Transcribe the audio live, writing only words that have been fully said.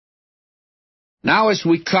Now, as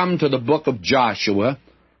we come to the book of Joshua,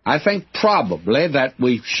 I think probably that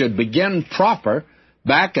we should begin proper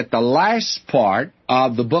back at the last part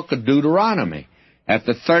of the book of Deuteronomy, at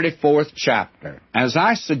the 34th chapter. As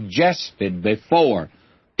I suggested before,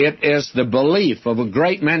 it is the belief of a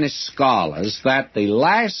great many scholars that the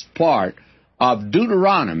last part of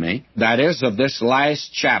Deuteronomy, that is, of this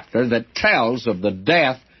last chapter that tells of the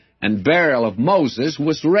death and burial of Moses,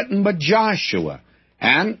 was written by Joshua.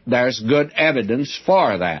 And there's good evidence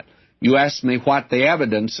for that. You ask me what the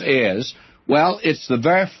evidence is. Well, it's the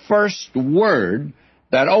very first word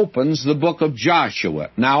that opens the book of Joshua.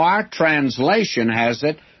 Now, our translation has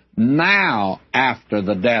it, now after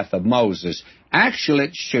the death of Moses. Actually,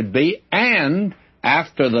 it should be, and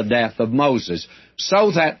after the death of Moses.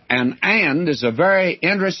 So that an and is a very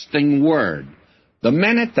interesting word. The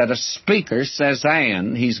minute that a speaker says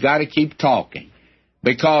and, he's got to keep talking.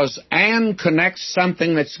 Because and connects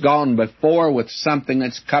something that's gone before with something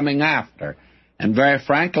that's coming after. And very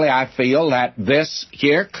frankly, I feel that this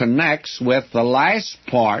here connects with the last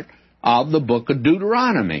part of the book of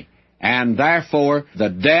Deuteronomy. And therefore, the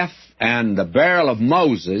death and the burial of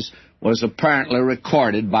Moses was apparently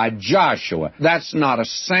recorded by Joshua. That's not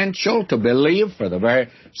essential to believe for the very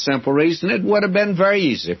simple reason it would have been very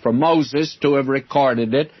easy for Moses to have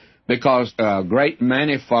recorded it, because a great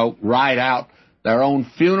many folk write out their own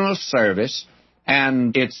funeral service,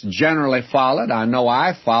 and it's generally followed. I know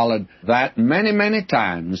I followed that many, many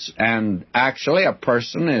times, and actually a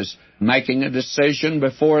person is making a decision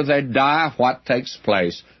before they die what takes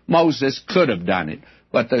place. Moses could have done it,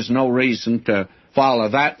 but there's no reason to follow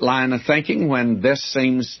that line of thinking when this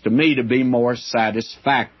seems to me to be more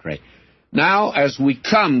satisfactory. Now, as we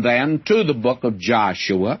come then to the book of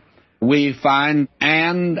Joshua, we find,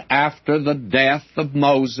 and after the death of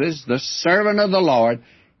Moses, the servant of the Lord,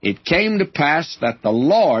 it came to pass that the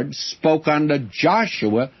Lord spoke unto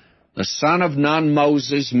Joshua, the son of Nun,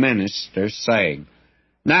 Moses' minister, saying.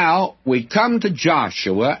 Now, we come to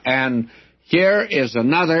Joshua, and here is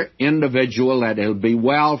another individual that it'll be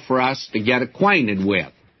well for us to get acquainted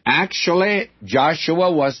with. Actually,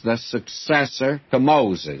 Joshua was the successor to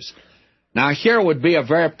Moses. Now, here would be a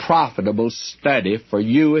very profitable study for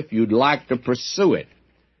you if you'd like to pursue it.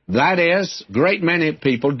 That is, a great many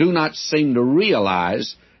people do not seem to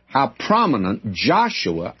realize how prominent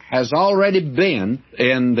Joshua has already been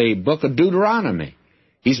in the book of Deuteronomy.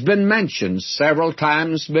 He's been mentioned several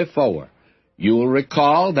times before. You will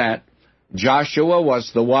recall that Joshua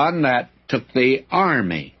was the one that took the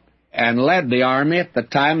army and led the army at the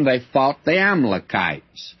time they fought the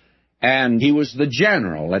Amalekites. And he was the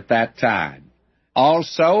general at that time.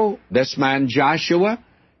 Also, this man Joshua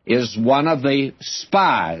is one of the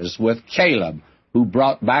spies with Caleb who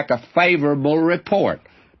brought back a favorable report.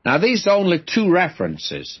 Now, these are only two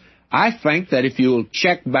references. I think that if you'll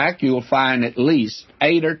check back, you'll find at least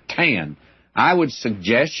 8 or 10. I would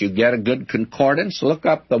suggest you get a good concordance, look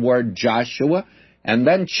up the word Joshua, and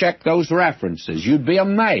then check those references. You'd be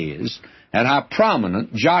amazed at how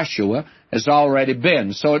prominent Joshua has already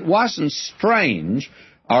been. So it wasn't strange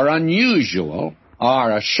or unusual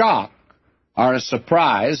or a shock or a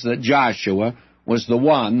surprise that Joshua was the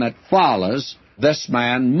one that follows this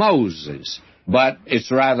man Moses. But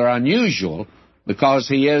it's rather unusual because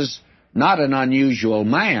he is not an unusual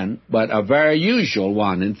man, but a very usual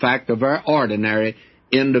one. In fact, a very ordinary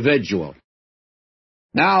individual.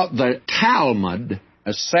 Now, the Talmud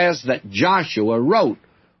says that Joshua wrote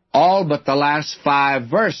all but the last 5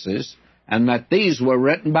 verses, and that these were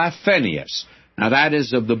written by Phinehas. Now, that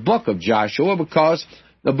is of the book of Joshua, because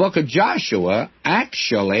the book of Joshua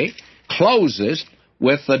actually closes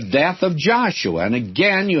with the death of Joshua. And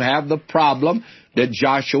again, you have the problem, did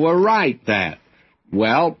Joshua write that?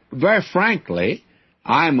 Well, very frankly,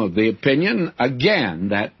 I'm of the opinion, again,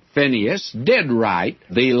 that Phinehas did write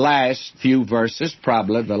the last few verses,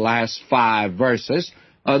 probably the last 5 verses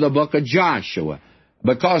of the book of Joshua.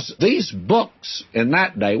 Because these books in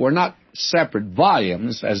that day were not separate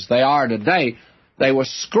volumes as they are today. They were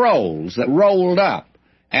scrolls that rolled up.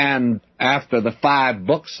 And after the 5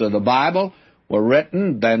 books of the Bible were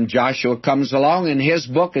written, then Joshua comes along, and his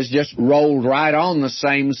book is just rolled right on the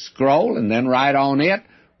same scroll, and then right on it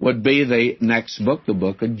would be the next book, the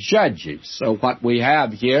book of Judges. So what we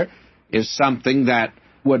have here is something that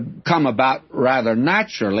would come about rather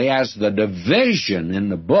naturally as the division in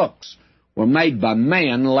the books were made by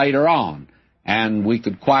men later on. And we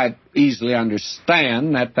could quite easily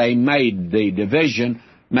understand that they made the division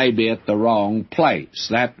maybe at the wrong place.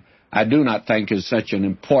 That, I do not think, is such an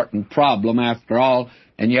important problem after all,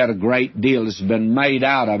 and yet a great deal has been made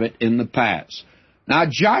out of it in the past. Now,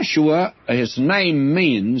 Joshua, his name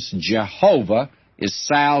means Jehovah is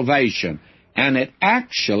salvation, and it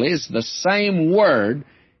actually is the same word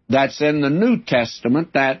that's in the New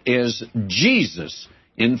Testament that is Jesus.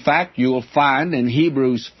 In fact, you will find in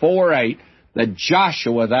Hebrews 4:8 that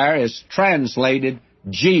Joshua there is translated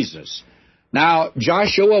Jesus. Now,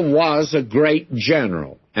 Joshua was a great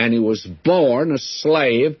general, and he was born a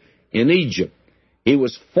slave in Egypt. He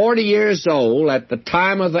was 40 years old at the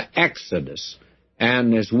time of the Exodus,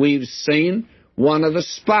 and as we've seen, one of the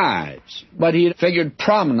spies. But he figured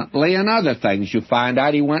prominently in other things. You find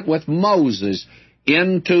out he went with Moses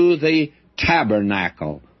into the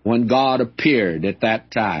tabernacle when God appeared at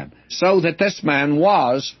that time, so that this man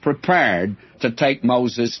was prepared to take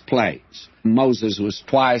Moses' place. Moses was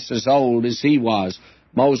twice as old as he was.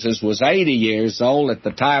 Moses was 80 years old at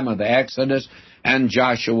the time of the Exodus, and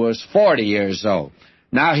Joshua was 40 years old.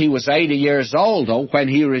 Now, he was 80 years old, though, when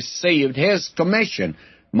he received his commission.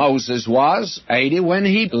 Moses was 80 when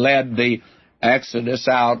he led the Exodus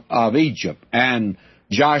out of Egypt, and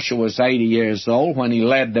Joshua was 80 years old when he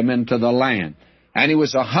led them into the land. And he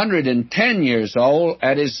was 110 years old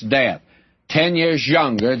at his death, 10 years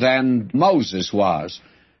younger than Moses was.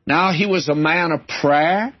 Now, he was a man of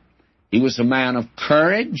prayer. He was a man of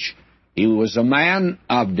courage. He was a man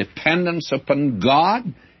of dependence upon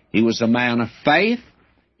God. He was a man of faith.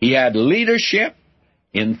 He had leadership,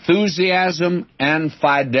 enthusiasm, and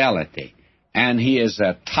fidelity. And he is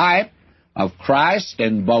a type of Christ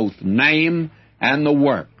in both name and the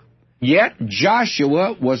work. Yet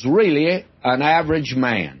Joshua was really an average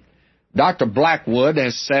man. Dr. Blackwood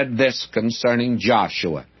has said this concerning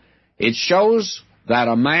Joshua. It shows that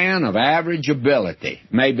a man of average ability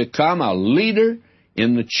may become a leader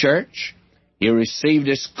in the church. He received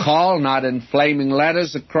his call not in flaming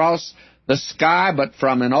letters across the sky, but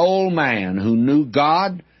from an old man who knew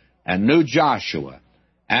God and knew Joshua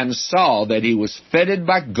and saw that he was fitted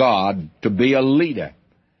by God to be a leader.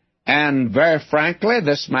 And very frankly,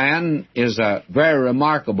 this man is a very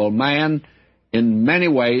remarkable man in many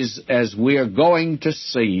ways, as we are going to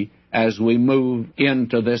see as we move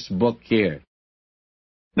into this book here.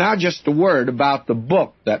 Now, just a word about the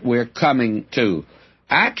book that we're coming to.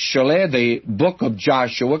 Actually, the book of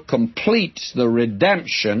Joshua completes the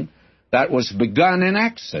redemption that was begun in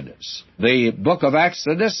Exodus. The book of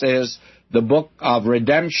Exodus is the book of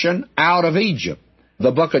redemption out of Egypt.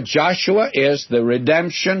 The book of Joshua is the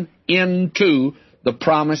redemption into the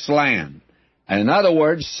promised land. In other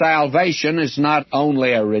words, salvation is not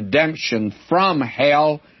only a redemption from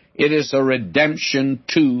hell, it is a redemption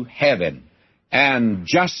to heaven. And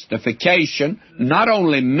justification not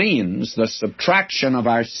only means the subtraction of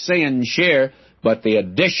our sins here, but the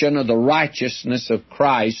addition of the righteousness of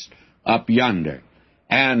Christ up yonder.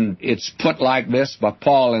 And it's put like this by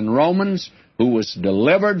Paul in Romans, who was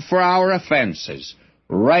delivered for our offenses,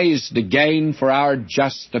 raised again for our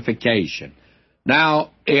justification.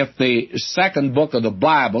 Now, if the second book of the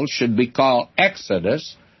Bible should be called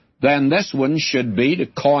Exodus, then this one should be, to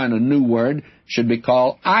coin a new word, should be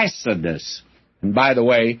called Isodus. And by the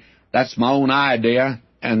way, that's my own idea,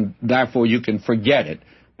 and therefore you can forget it.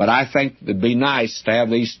 But I think it would be nice to have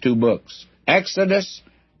these two books, Exodus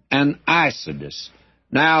and Isodus.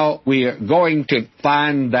 Now, we are going to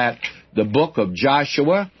find that the book of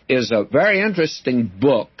Joshua is a very interesting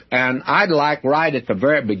book, and I'd like right at the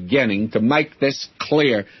very beginning to make this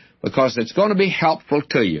clear because it's going to be helpful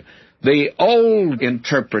to you. The old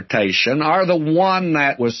interpretation, or the one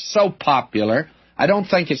that was so popular, I don't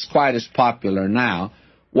think it's quite as popular now,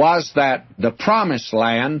 was that the promised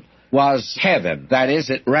land was heaven. That is,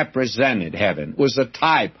 it represented heaven. It was a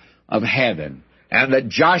type of heaven. And that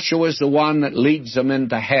Joshua is the one that leads them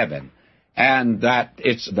into heaven. And that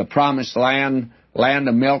it's the promised land, land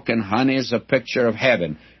of milk and honey, is a picture of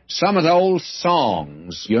heaven. Some of the old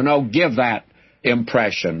songs, give that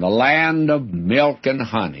impression. The land of milk and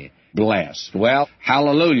honey, blessed. Well,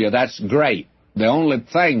 hallelujah, that's great. The only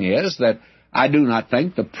thing is that I do not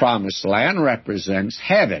think the promised land represents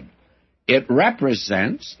heaven. It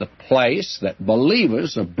represents the place that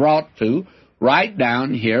believers are brought to right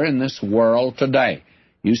down here in this world today.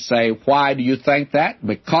 You say, why do you think that?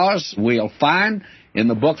 Because we'll find in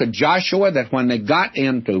the book of Joshua that when they got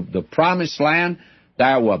into the promised land,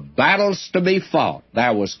 there were battles to be fought.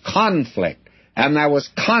 There was conflict, and there was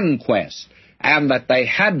conquest, and that they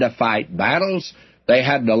had to fight battles. They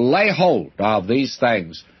had to lay hold of these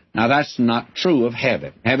things. Now, that's not true of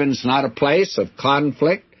heaven. Heaven's not a place of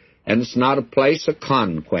conflict, and it's not a place of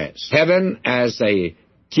conquest. Heaven as a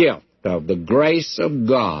gift of the grace of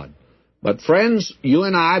God. But friends, you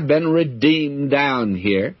and I have been redeemed down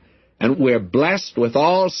here, and we're blessed with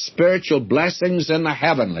all spiritual blessings in the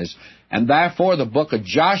heavenlies. And therefore, the book of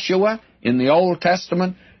Joshua in the Old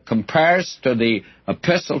Testament compares to the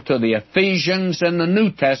epistle to the Ephesians in the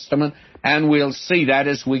New Testament, and we'll see that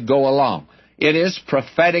as we go along. It is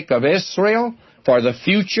prophetic of Israel for the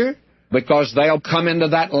future, because they'll come into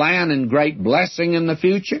that land in great blessing in the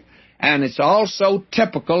future. And it's also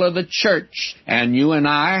typical of the church. And you and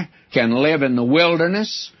I can live in the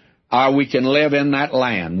wilderness, or we can live in that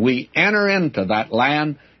land. We enter into that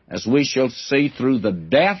land, as we shall see, through the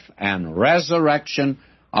death and resurrection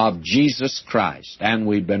of Jesus Christ. And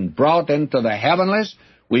we've been brought into the heavenlies.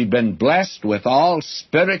 We've been blessed with all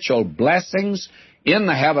spiritual blessings in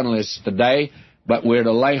the heavenlies today, but we're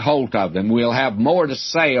to lay hold of them. We'll have more to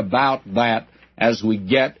say about that as we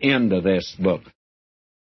get into this book.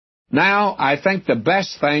 Now, I think the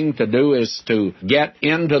best thing to do is to get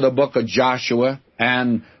into the book of Joshua,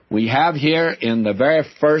 and we have here in the very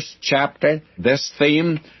first chapter this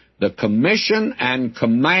theme, the commission and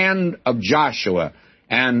command of Joshua.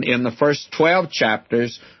 And in the first 12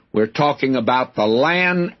 chapters, we're talking about the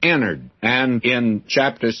land entered. And in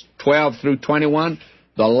chapters 12 through 21,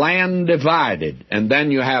 the land divided. And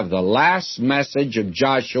then you have the last message of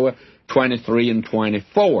Joshua, 23 and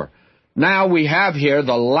 24. Now we have here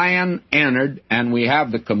the land entered, and we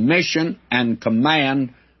have the commission and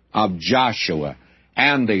command of Joshua.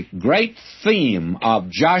 And the great theme of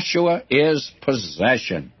Joshua is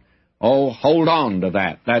possession. Oh, hold on to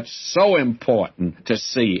that. That's so important to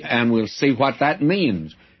see, and we'll see what that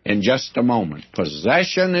means in just a moment.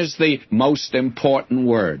 Possession is the most important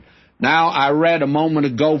word. Now, I read a moment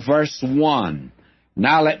ago verse 1.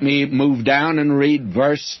 Now let me move down and read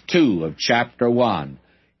verse 2 of chapter 1.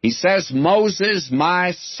 He says, Moses,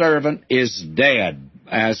 my servant, is dead.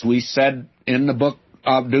 As we said in the book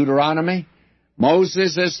of Deuteronomy,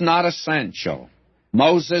 Moses is not essential.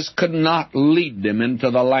 Moses could not lead them into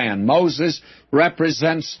the land. Moses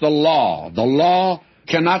represents the law. The law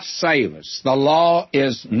cannot save us. The law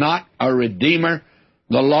is not a redeemer.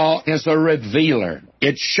 The law is a revealer.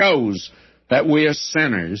 It shows that we are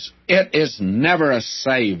sinners. It is never a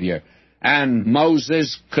savior. And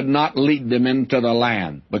Moses could not lead them into the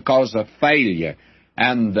land because of failure.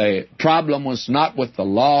 And the problem was not with the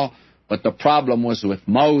law, but the problem was with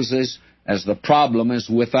Moses, as the problem is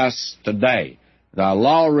with us today. The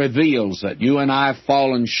law reveals that you and I have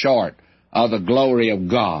fallen short of the glory of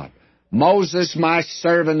God. Moses, my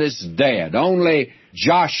servant, is dead. Only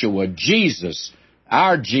Joshua, Jesus,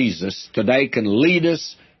 our Jesus, today can lead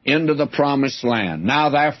us into the promised land. Now,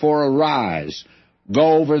 therefore, arise,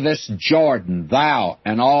 go over this Jordan, thou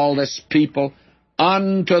and all this people,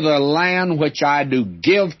 unto the land which I do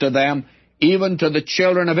give to them, even to the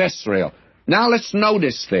children of Israel. Now, let's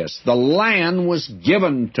notice this. The land was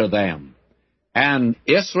given to them. And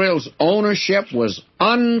Israel's ownership was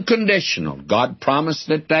unconditional. God promised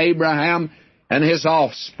it to Abraham and his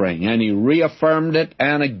offspring, and he reaffirmed it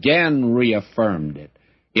and again reaffirmed it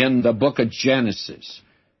in the book of Genesis.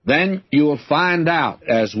 Then you will find out,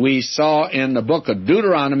 as we saw in the book of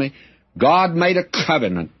Deuteronomy, God made a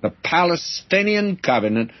covenant, the Palestinian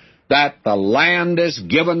covenant, that the land is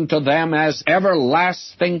given to them as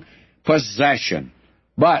everlasting possession.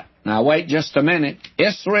 But now, wait just a minute.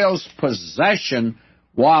 Israel's possession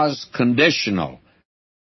was conditional.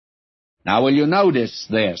 Now, will you notice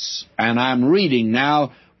this? And I'm reading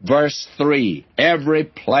now verse 3. Every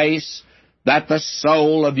place that the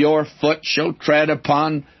sole of your foot shall tread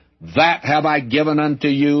upon, that have I given unto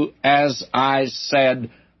you, as I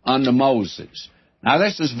said unto Moses. Now,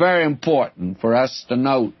 this is very important for us to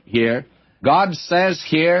note here. God says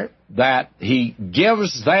here that He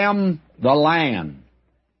gives them the land.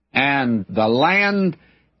 And the land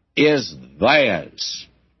is theirs,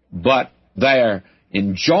 but their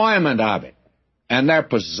enjoyment of it and their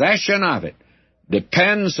possession of it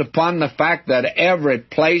depends upon the fact that every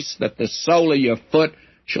place that the sole of your foot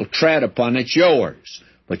shall tread upon, it's yours.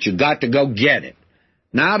 But you've got to go get it.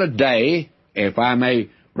 Now today, if I may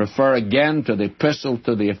refer again to the epistle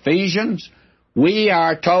to the Ephesians, we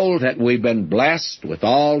are told that we've been blessed with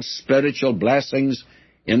all spiritual blessings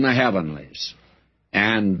in the heavenlies.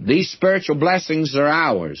 And these spiritual blessings are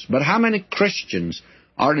ours. But how many Christians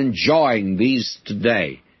are enjoying these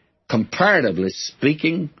today? Comparatively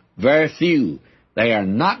speaking, very few. They are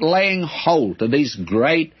not laying hold to these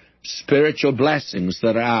great spiritual blessings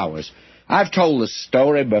that are ours. I've told this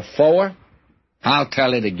story before. I'll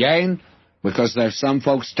tell it again, because there's some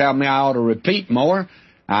folks tell me I ought to repeat more.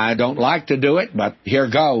 I don't like to do it, but here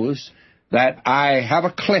goes. That I have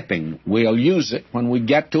a clipping. We'll use it when we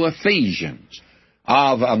get to Ephesians,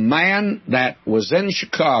 of a man that was in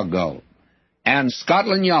Chicago, and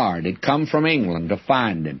Scotland Yard had come from England to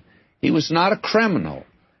find him. He was not a criminal.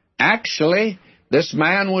 Actually, this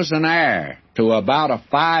man was an heir to about a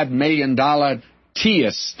 $5 million tea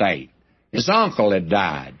estate. His uncle had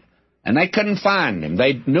died, and they couldn't find him.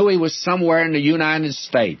 They knew he was somewhere in the United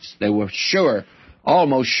States. They were sure,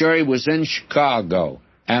 almost sure he was in Chicago,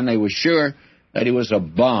 and they were sure that he was a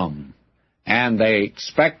bum, and they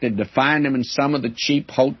expected to find him in some of the cheap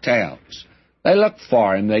hotels. They looked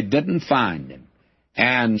for him. They didn't find him.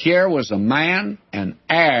 And here was a man, an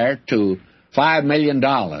heir to $5 million,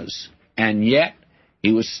 and yet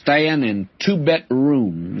he was staying in two-bit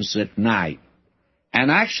rooms at night and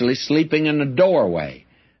actually sleeping in the doorway.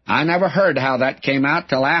 I never heard how that came out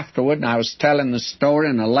till afterward, and I was telling the story,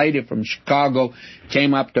 and a lady from Chicago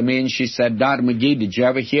came up to me, and she said, Dr. McGee, did you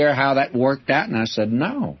ever hear how that worked out? And I said,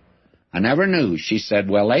 no, I never knew. She said,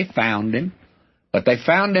 well, they found him, but they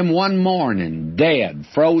found him one morning, dead,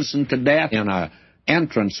 frozen to death in a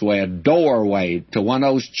entranceway, a doorway to one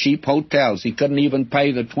of those cheap hotels. He couldn't even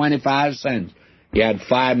pay the 25 cents. He had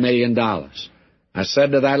 $5 million. I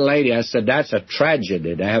said to that lady, I said, that's a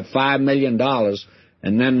tragedy to have $5 million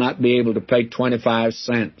and then not be able to pay 25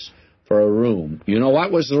 cents for a room. You know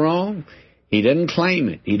what was wrong? He didn't claim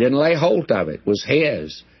it. He didn't lay hold of it. It was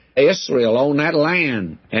his. Israel owned that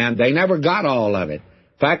land, and they never got all of it.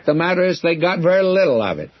 Fact of the matter is they got very little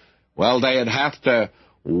of it. Well, they'd have to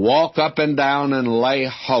walk up and down and lay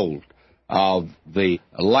hold of the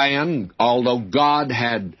land. Although God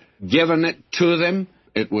had given it to them,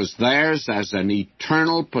 it was theirs as an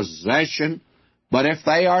eternal possession. But if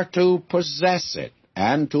they are to possess it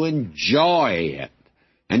and to enjoy it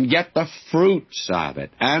and get the fruits of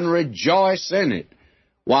it and rejoice in it,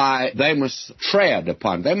 why, they must tread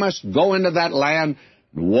upon it. They must go into that land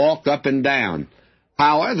and walk up and down.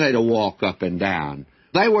 How are they to walk up and down?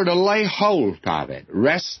 They were to lay hold of it,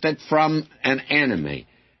 wrest it from an enemy,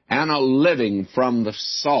 and a living from the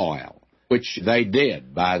soil, which they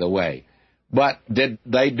did, by the way. But did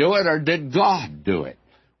they do it, or did God do it?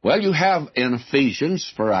 Well, you have in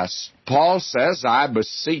Ephesians for us, Paul says, I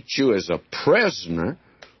beseech you as a prisoner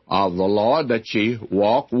of the Lord that ye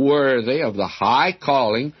walk worthy of the high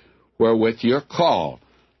calling wherewith you're called.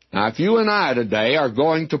 Now, if you and I today are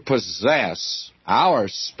going to possess our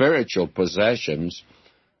spiritual possessions,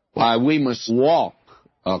 why, we must walk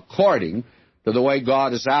according to the way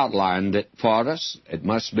God has outlined it for us. It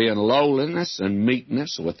must be in lowliness and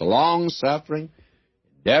meekness, with long-suffering,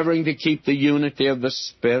 endeavoring to keep the unity of the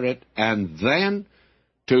Spirit, and then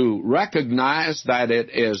to recognize that it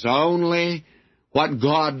is only what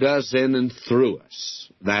God does in and through us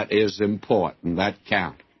that is important, that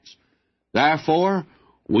counts. Therefore,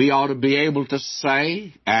 we ought to be able to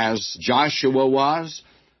say, as Joshua was,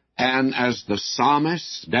 and as the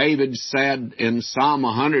psalmist David said in Psalm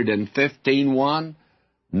 115:1,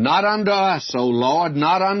 not unto us, O Lord,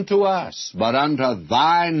 not unto us, but unto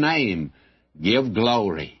thy name give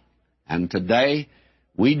glory. And today,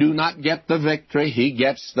 we do not get the victory. He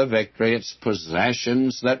gets the victory. It's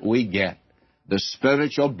possessions that we get. The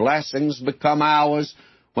spiritual blessings become ours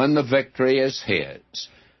when the victory is his.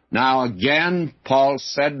 Now again, Paul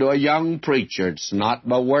said to a young preacher, it's not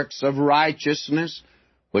by works of righteousness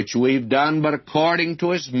which we've done, but according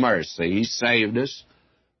to his mercy he saved us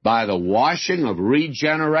by the washing of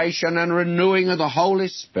regeneration and renewing of the Holy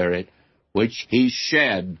Spirit, which he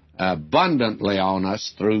shed abundantly on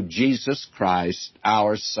us through Jesus Christ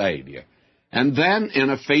our Savior. And then in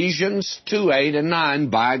Ephesians 2:8 and 9,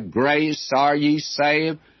 by grace are ye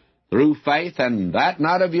saved through faith, and that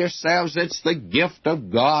not of yourselves, it's the gift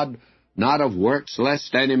of God, not of works,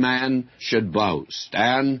 lest any man should boast.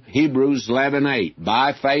 And Hebrews 11:8,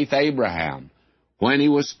 by faith Abraham, when he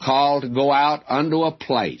was called to go out unto a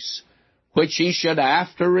place which he should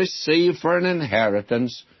after receive for an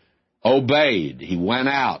inheritance, obeyed. He went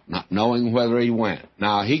out, not knowing whither he went.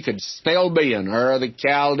 Now, he could still be in Ur of the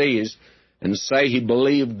Chaldees and say he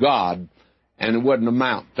believed God, and it wouldn't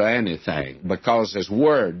amount to anything, because his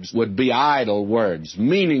words would be idle words,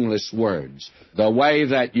 meaningless words. The way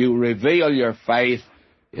that you reveal your faith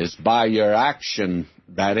is by your action,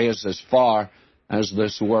 that is, as far as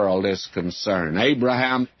this world is concerned.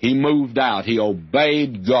 Abraham, he moved out. He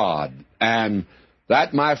obeyed God. And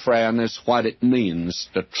that, my friend, is what it means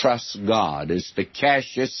to trust God, is to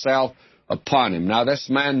cast yourself upon him. Now, this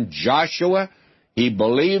man Joshua, he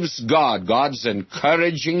believes God. God's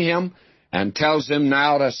encouraging him and tells him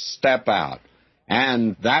now to step out.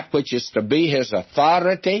 And that which is to be his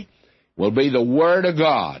authority will be the Word of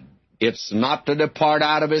God. It's not to depart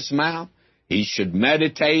out of his mouth. He should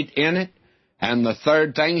meditate in it. And the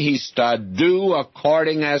third thing, he's to do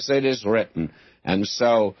according as it is written. And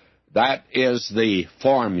so That is the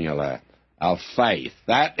formula of faith.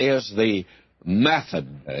 That is the method.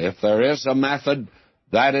 If there is a method,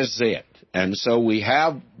 that is it. And so we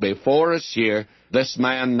have before us here this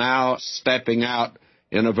man now stepping out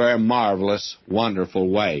in a very marvelous, wonderful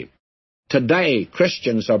way. Today,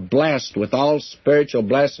 Christians are blessed with all spiritual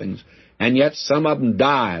blessings, and yet some of them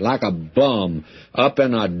die like a bum up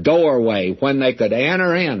in a doorway when they could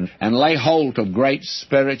enter in and lay hold of great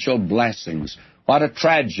spiritual blessings. What a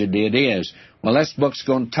tragedy it is. Well, this book's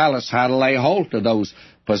going to tell us how to lay hold of those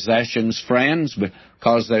possessions, friends,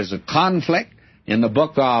 because there's a conflict in the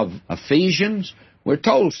book of Ephesians. We're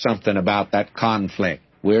told something about that conflict.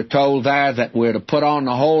 We're told there that we're to put on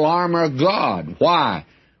the whole armor of God. Why?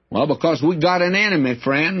 Well, because we got an enemy,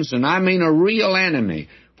 friends, and I mean a real enemy,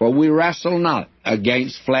 for we wrestle not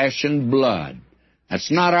against flesh and blood.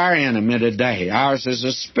 That's not our enemy today. Ours is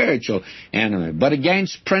a spiritual enemy, but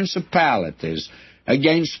against principalities,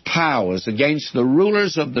 against powers, against the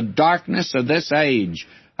rulers of the darkness of this age,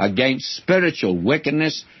 against spiritual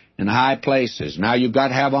wickedness in high places. Now you've got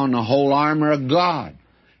to have on the whole armor of God,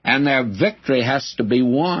 and their victory has to be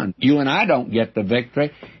won. You and I don't get the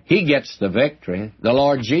victory. He gets the victory. The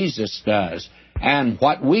Lord Jesus does. And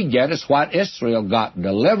what we get is what Israel got,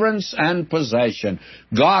 deliverance and possession.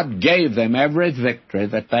 God gave them every victory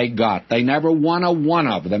that they got. They never won a one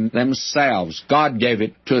of them themselves. God gave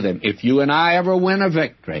it to them. If you and I ever win a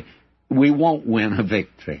victory, we won't win a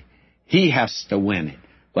victory. He has to win it.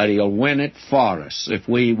 But He'll win it for us if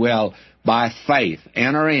we will, by faith,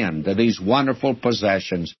 enter into these wonderful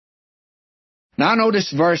possessions. Now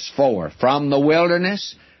notice verse 4. From the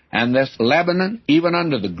wilderness and this Lebanon, even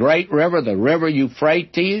unto the great river, the river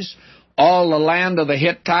Euphrates, all the land of the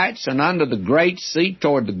Hittites, and unto the great sea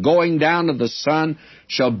toward the going down of the sun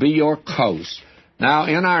shall be your coast. Now,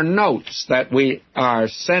 in our notes that we are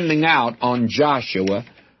sending out on Joshua,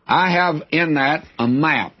 I have in that a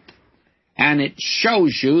map, and it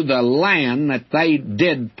shows you the land that they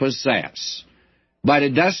did possess. But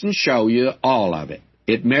it doesn't show you all of it.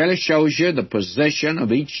 It merely shows you the position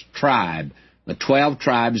of each tribe, the 12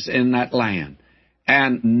 tribes in that land.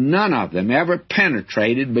 And none of them ever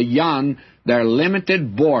penetrated beyond their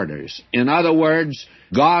limited borders. In other words,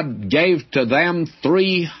 God gave to them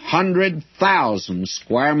 300,000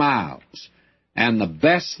 square miles. And the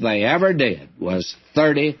best they ever did was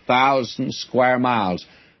 30,000 square miles.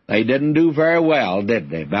 They didn't do very well, did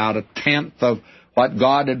they? About a tenth of what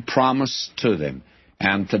God had promised to them.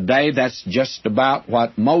 And today that's just about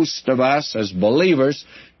what most of us as believers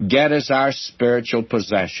get as our spiritual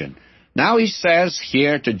possession. Now he says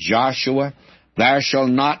here to Joshua, there shall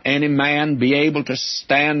not any man be able to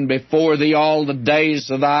stand before thee all the days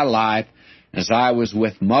of thy life. As I was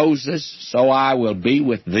with Moses, so I will be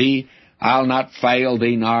with thee. I'll not fail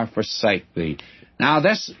thee nor forsake thee. Now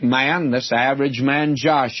this man, this average man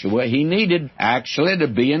Joshua, he needed actually to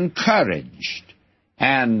be encouraged.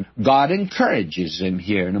 And God encourages him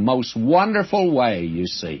here in a most wonderful way, you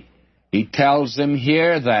see. He tells him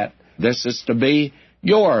here that this is to be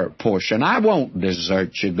your portion. I won't desert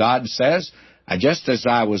you, God says. Just as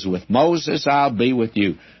I was with Moses, I'll be with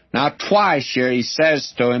you. Now twice here he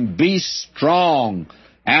says to him, be strong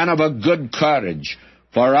and of a good courage,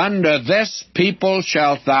 for under this people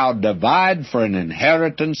shalt thou divide for an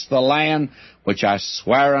inheritance the land which I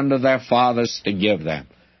swear unto their fathers to give them.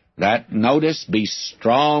 That, notice, be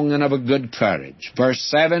strong and of a good courage. Verse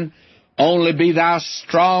 7, only be thou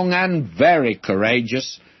strong and very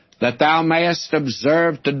courageous, that thou mayest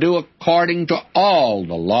observe to do according to all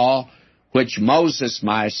the law which Moses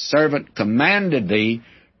my servant commanded thee.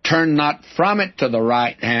 Turn not from it to the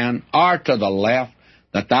right hand or to the left,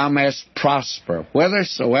 that thou mayest prosper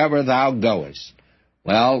whithersoever thou goest.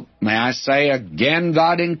 Well, may I say again,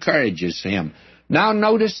 God encourages him. Now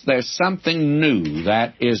notice there's something new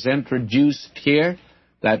that is introduced here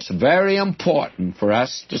that's very important for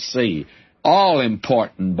us to see. All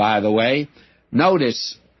important, by the way.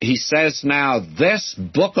 Notice he says now, this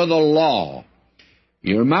book of the law.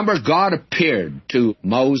 You remember God appeared to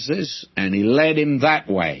Moses and he led him that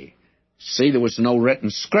way. See, there was no written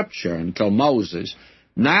scripture until Moses.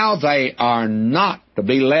 Now they are not to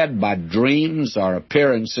be led by dreams or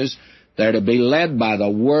appearances. They're to be led by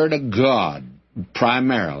the Word of God.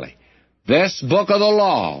 Primarily, this book of the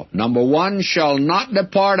law, number 1, shall not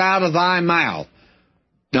depart out of thy mouth.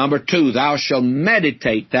 Number 2, thou shalt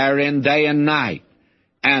meditate therein day and night.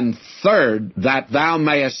 And 3rd, that thou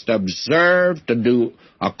mayest observe to do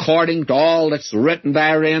according to all that's written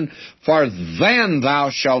therein, for then thou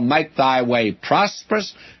shalt make thy way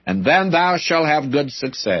prosperous, and then thou shalt have good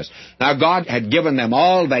success. Now God had given them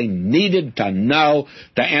all they needed to know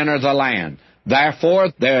to enter the land. Therefore,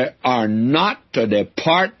 they are not to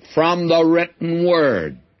depart from the written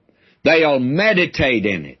word. They'll meditate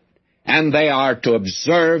in it, and they are to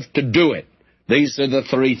observe to do it. These are the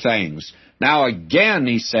three things. Now again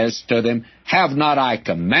he says to them, have not I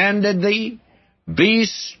commanded thee? Be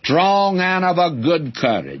strong and of a good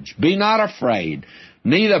courage. Be not afraid,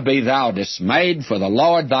 neither be thou dismayed, for the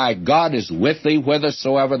Lord thy God is with thee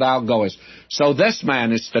whithersoever thou goest. So this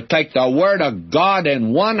man is to take the word of God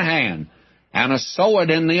in one hand and a sword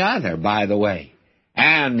in the other, by the way.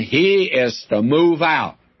 And he is to move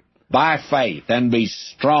out by faith and be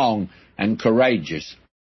strong and courageous.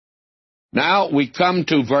 Now we come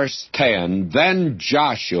to verse 10. Then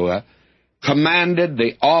Joshua commanded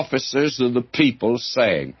the officers of the people,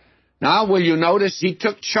 saying, now will you notice he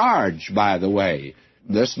took charge, by the way.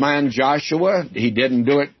 This man Joshua, he didn't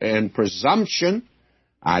do it in presumption,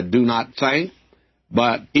 I do not think,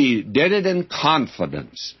 but he did it in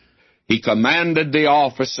confidence. He commanded the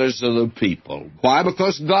officers of the people. Why?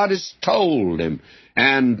 Because God has told him.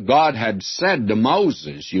 And God had said to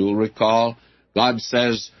Moses, you'll recall, God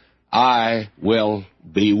says, I will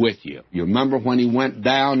be with you. You remember when he went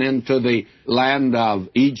down into the land of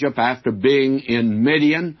Egypt after being in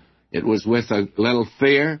Midian? It was with a little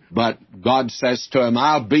fear, but God says to him,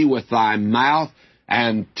 I'll be with thy mouth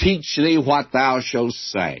and teach thee what thou shalt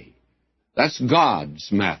say. That's God's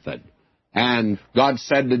method. And God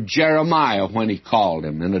said to Jeremiah when he called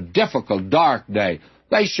him, in a difficult, dark day,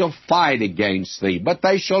 they shall fight against thee, but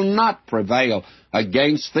they shall not prevail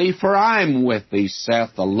against thee, for I am with thee, saith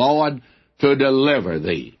the Lord, to deliver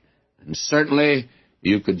thee. And certainly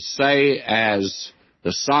you could say, as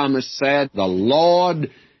the psalmist said, the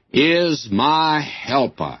Lord is my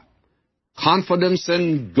helper. Confidence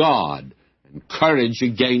in God and courage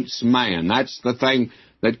against man. That's the thing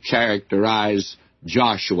that characterized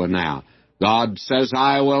Joshua now. God says,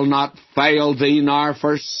 I will not fail thee nor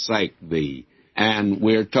forsake thee. And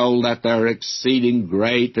we're told that there are exceeding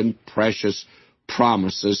great and precious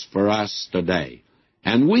promises for us today.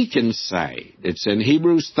 And we can say, it's in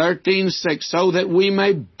Hebrews 13:6, so that we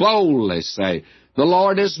may boldly say, the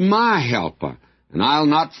Lord is my helper, and I'll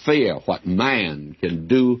not fear what man can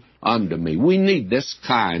do unto me. We need this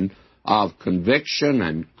kind of conviction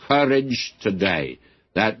and courage today,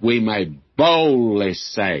 that we may boldly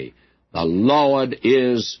say, the Lord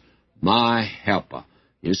is my helper.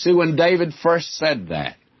 You see, when David first said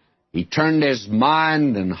that, he turned his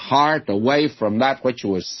mind and heart away from that which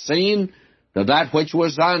was seen to that which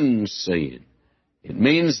was unseen. It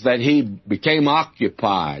means that he became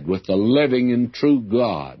occupied with the living and true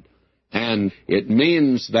God. And it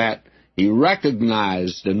means that he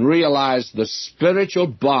recognized and realized the spiritual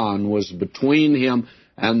bond was between him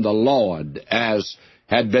and the Lord, as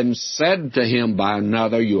had been said to him by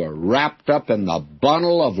another, you are wrapped up in the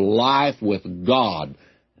bundle of life with God.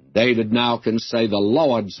 David now can say, the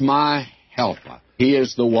Lord's my helper. He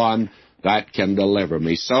is the one that can deliver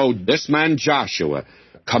me. So this man Joshua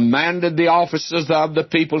commanded the officers of the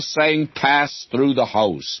people, saying, pass through the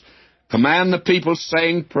host. Command the people,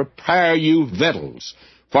 saying, prepare you victuals,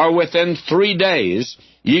 for within 3 days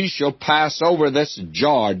ye shall pass over this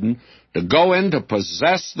Jordan to go in to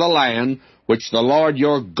possess the land which the Lord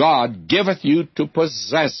your God giveth you to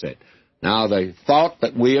possess it. Now, the thought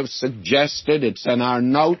that we have suggested, it's in our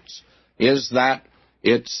notes, is that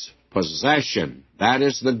it's possession. That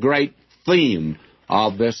is the great theme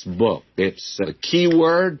of this book. It's a key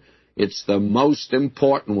word. It's the most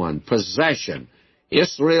important one, possession.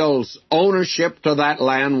 Israel's ownership to that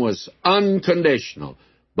land was unconditional,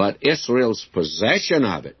 but Israel's possession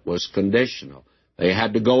of it was conditional. They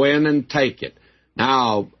had to go in and take it.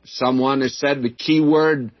 Now, someone has said the key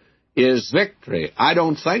word is victory. I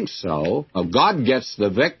don't think so. God gets the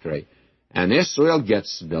victory, and Israel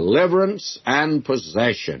gets deliverance and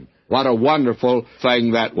possession. What a wonderful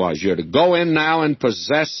thing that was. You're to go in now and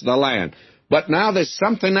possess the land. But now there's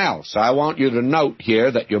something else I want you to note here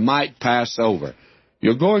that you might pass over.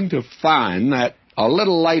 You're going to find that a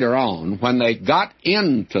little later on, when they got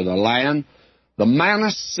into the land, the manna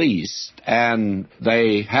ceased, and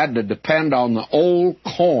they had to depend on the old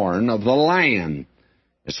corn of the land.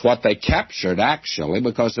 It's what they captured, actually,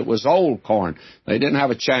 because it was old corn. They didn't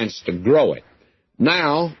have a chance to grow it.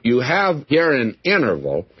 Now, you have here an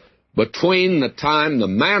interval between the time the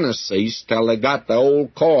manna ceased till they got the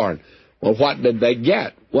old corn. Well, what did they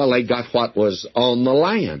get? Well, they got what was on the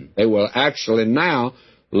land. They were actually now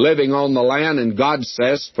living on the land, and God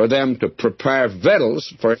says for them to prepare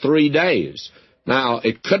victuals for 3 days. Now,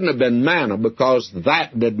 it couldn't have been manna because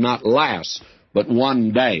that did not last but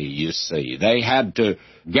 1 day, you see. They had to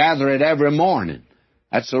gather it every morning.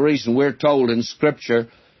 That's the reason we're told in Scripture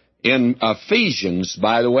in Ephesians,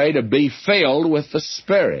 by the way, to be filled with the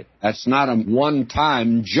Spirit. That's not a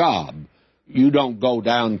one-time job. You don't go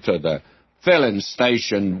down to the filling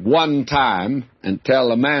station one time and tell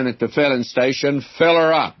the man at the filling station, fill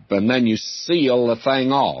her up, and then you seal the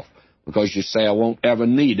thing off because you say, I won't ever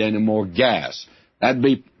need any more gas. That'd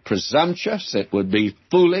be presumptuous. It would be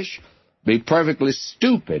foolish, be perfectly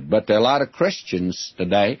stupid. But there are a lot of Christians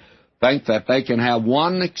today think that they can have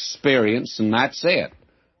one experience and that's it.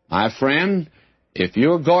 My friend, if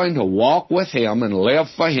you're going to walk with Him and live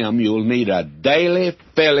for Him, you'll need a daily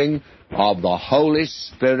filling of the Holy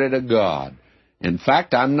Spirit of God. In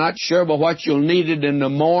fact, I'm not sure but what you'll need it in the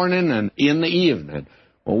morning and in the evening.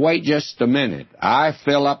 Well, wait just a minute. I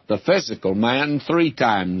fill up the physical man 3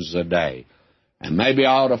 times a day. And maybe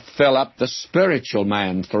I ought to fill up the spiritual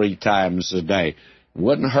man 3 times a day. It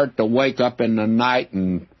wouldn't hurt to wake up in the night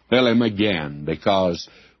and fill him again, because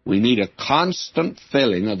we need a constant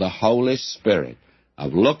filling of the Holy Spirit,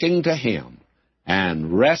 of looking to Him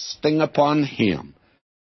and resting upon Him.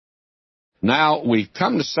 Now, we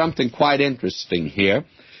come to something quite interesting here.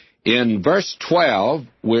 In verse 12,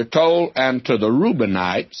 we're told, and to the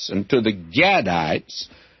Reubenites, and to the Gadites,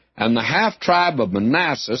 and the half-tribe of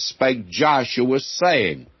Manasseh spake Joshua,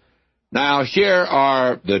 saying. Now, here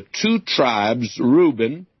are the 2 tribes,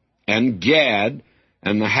 Reuben and Gad,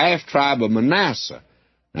 and the half-tribe of Manasseh.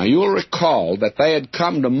 Now, you'll recall that they had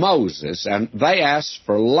come to Moses, and they asked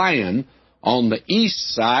for land on the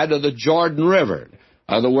east side of the Jordan River.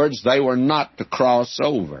 In other words, they were not to cross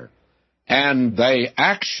over. And they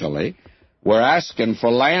actually were asking for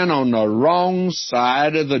land on the wrong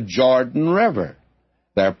side of the Jordan River.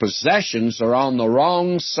 Their possessions are on the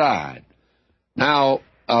wrong side. Now,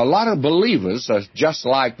 a lot of believers are just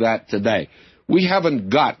like that today. We haven't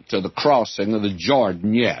got to the crossing of the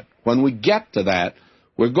Jordan yet. When we get to that,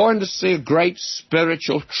 we're going to see a great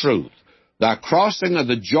spiritual truth. The crossing of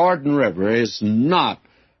the Jordan River is not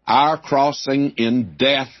our crossing in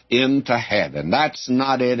death into heaven. That's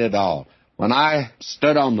not it at all. When I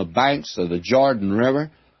stood on the banks of the Jordan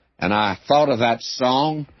River and I thought of that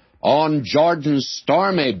song, on Jordan's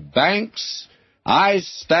stormy banks, I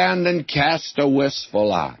stand and cast a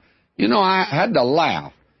wistful eye. You know, I had to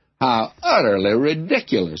laugh how utterly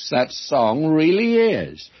ridiculous that song really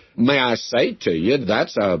is. May I say to you,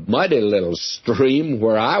 that's a muddy little stream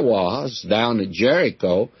where I was down at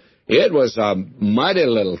Jericho. It was a muddy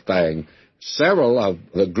little thing. Several of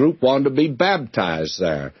the group wanted to be baptized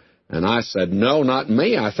there. And I said, no, not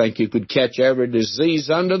me. I think you could catch every disease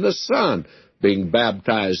under the sun being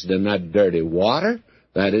baptized in that dirty water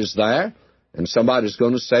that is there. And somebody's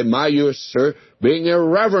going to say, my, you, sir, being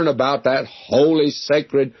irreverent about that holy,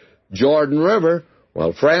 sacred Jordan River.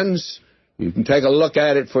 Well, friends, you can take a look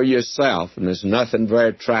at it for yourself, and there's nothing very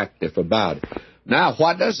attractive about it. Now,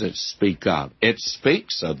 what does it speak of? It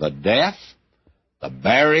speaks of the death, the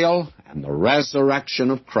burial, and the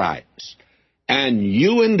resurrection of Christ. And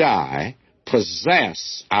you and I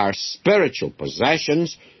possess our spiritual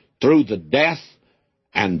possessions through the death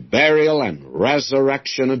and burial and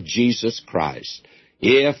resurrection of Jesus Christ.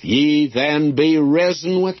 If ye then be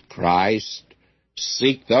risen with Christ,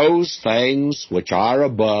 seek those things which are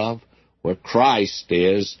above, where Christ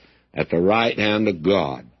is at the right hand of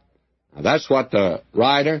God. Now, that's what the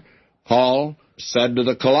writer, Paul, said to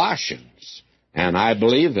the Colossians. And I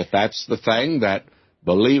believe that that's the thing that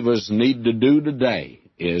believers need to do today,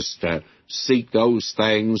 is to seek those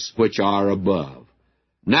things which are above.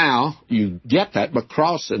 Now, you get that by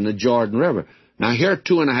crossing the Jordan River. Now, here are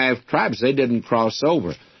 2.5 tribes. They didn't cross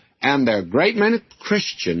over. And there are a great many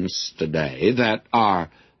Christians today that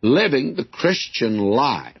are living the Christian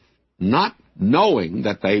life, not knowing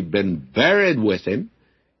that they've been buried with Him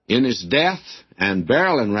in His death and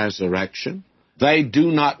burial and resurrection. They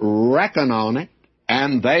do not reckon on it,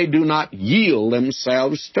 and they do not yield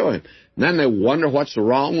themselves to Him. And then they wonder what's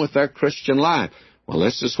wrong with their Christian life. Well,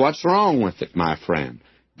 this is what's wrong with it, my friend.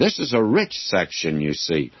 This is a rich section, you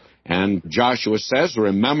see. And Joshua says,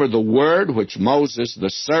 remember the word which Moses, the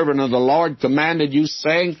servant of the Lord, commanded you,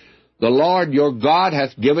 saying, the Lord your God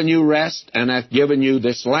hath given you rest, and hath given you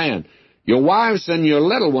this land. Your wives and your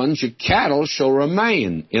little ones, your cattle, shall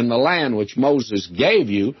remain in the land which Moses gave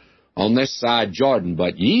you on this side Jordan.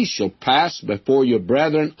 But ye shall pass before your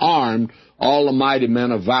brethren armed, all the mighty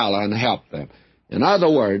men of valor, and help them. In other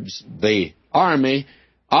words, the army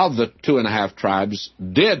of the 2.5 tribes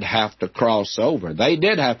did have to cross over. They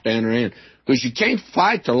did have to enter in. Because you can't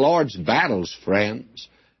fight the Lord's battles, friends,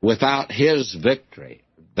 without His victory.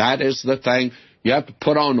 That is the thing. You have to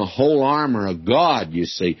put on the whole armor of God, you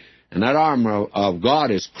see. And that armor of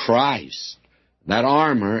God is Christ. That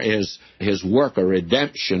armor is His work of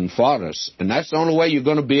redemption for us, and that's the only way you're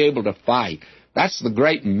going to be able to fight. That's the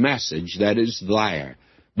great message that is there.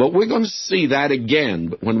 But we're going to see that again.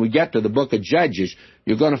 But when we get to the book of Judges,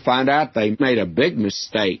 you're going to find out they made a big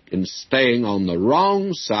mistake in staying on the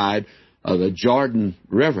wrong side of the Jordan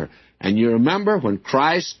River. And you remember when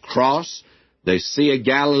Christ crossed the Sea of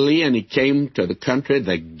Galilee and He came to the country,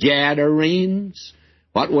 the Gadarenes?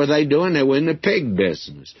 What were they doing? They were in the pig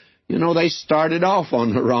business. You know, they started off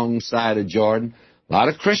on the wrong side of Jordan. A lot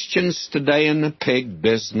of Christians today in the pig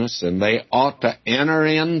business, and they ought to enter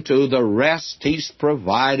into the rest He's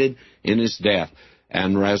provided in His death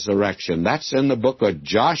and resurrection. That's in the book of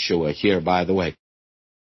Joshua here, by the way.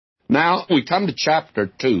 Now, we come to chapter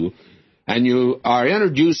 2, and you are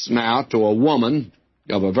introduced now to a woman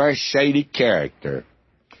of a very shady character.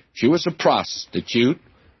 She was a prostitute.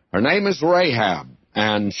 Her name is Rahab,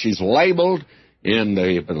 and she's labeled in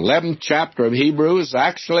the 11th chapter of Hebrews,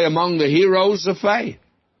 actually among the heroes of faith.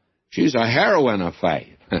 She's a heroine of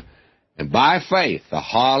faith. And by faith, the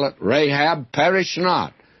harlot Rahab perished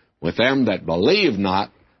not with them that believe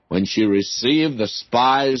not when she received the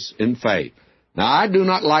spies in faith. Now, I do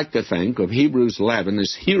not like to think of Hebrews 11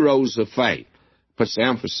 as heroes of faith. It puts the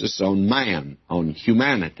emphasis on man, on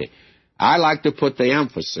humanity. I like to put the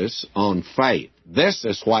emphasis on faith. This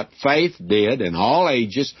is what faith did in all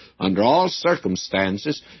ages, under all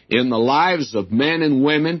circumstances, in the lives of men and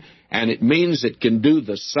women, and it means it can do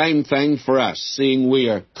the same thing for us, seeing we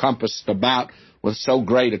are compassed about with so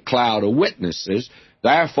great a cloud of witnesses.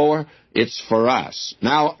 Therefore, it's for us.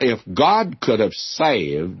 Now, if God could have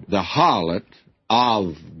saved the harlot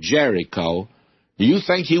of Jericho, do you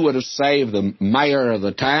think He would have saved the mayor of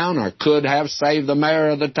the town, or could have saved the mayor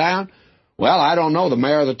of the town? Well, I don't know. The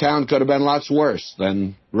mayor of the town could have been lots worse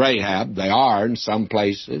than Rahab. They are in some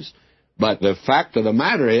places. But the fact of the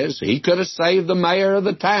matter is, he could have saved the mayor of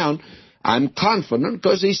the town. I'm confident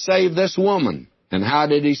because he saved this woman. And how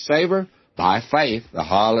did he save her? By faith. The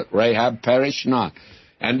harlot Rahab perished not.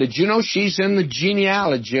 And did you know she's in the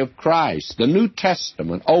genealogy of Christ? The New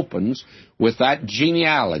Testament opens with that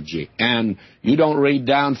genealogy. And you don't read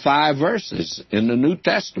down 5 verses in the New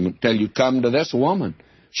Testament till you come to this woman.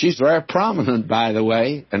 She's very prominent, by the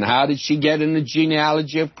way. And how did she get in the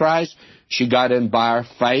genealogy of Christ? She got in by her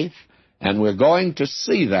faith. And we're going to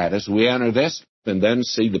see that as we enter this and then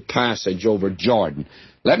see the passage over Jordan.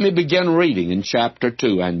 Let me begin reading in chapter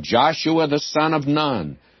 2. And Joshua the son of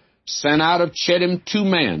Nun sent out of Chittim 2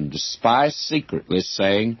 men to spy secretly,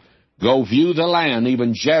 saying, Go view the land,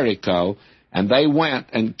 even Jericho. And they went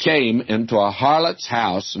and came into a harlot's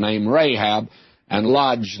house named Rahab and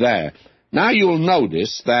lodged there. Now you'll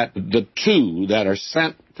notice that the 2 that are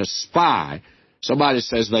sent to spy, somebody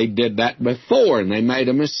says they did that before and they made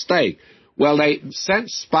a mistake. Well, they sent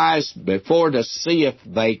spies before to see if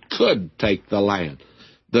they could take the land.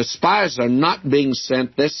 The spies are not being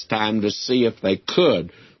sent this time to see if they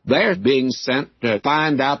could. They're being sent to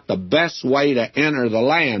find out the best way to enter the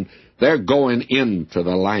land. They're going into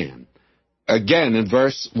the land. Again, in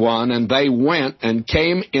verse 1, and they went and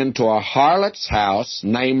came into a harlot's house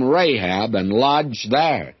named Rahab and lodged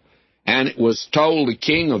there. And it was told the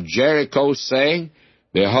king of Jericho, saying,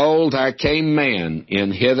 Behold, there came men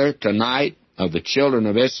in hither tonight of the children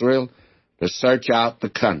of Israel to search out the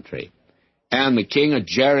country. And the king of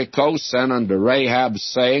Jericho sent unto Rahab,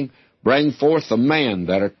 saying, Bring forth the men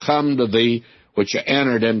that are come to thee, which are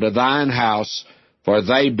entered into thine house, for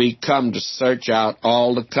they be come to search out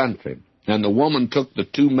all the country. And the woman took the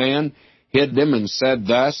 2 men, hid them, and said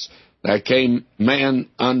thus, There came men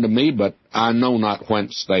unto me, but I know not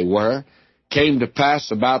whence they were. Came to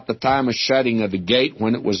pass about the time of shutting of the gate,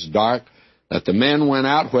 when it was dark, that the men went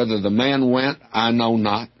out. Whither the men went, I know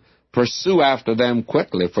not. Pursue after them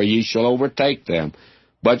quickly, for ye shall overtake them.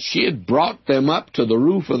 But she had brought them up to the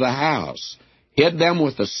roof of the house, hid them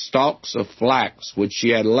with the stalks of flax, which she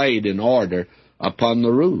had laid in order upon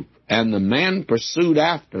the roof. And the men pursued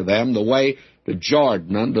after them the way to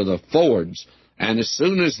Jordan unto the fords. And as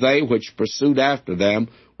soon as they which pursued after them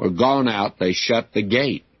were gone out, they shut the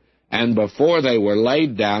gate. And before they were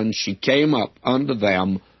laid down, she came up unto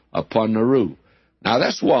them upon the roof. Now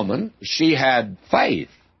this woman, she had faith,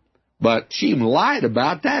 but she lied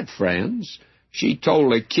about that, friends. She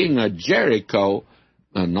told the king of Jericho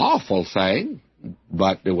an awful thing,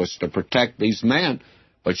 but it was to protect these men.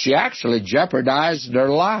 But she actually jeopardized their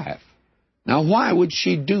life. Now, why would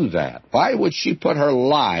she do that? Why would she put her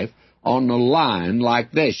life on the line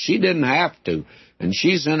like this? She didn't have to. And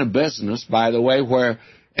she's in a business, by the way, where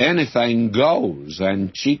anything goes.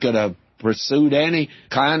 And she could have pursued any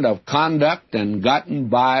kind of conduct and gotten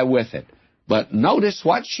by with it. But notice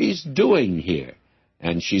what she's doing here.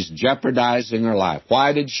 And she's jeopardizing her life.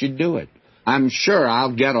 Why did she do it? I'm sure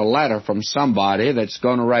I'll get a letter from somebody that's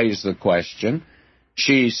going to raise the question.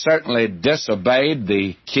 She certainly disobeyed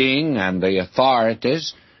the king and the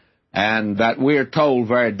authorities, and that we're told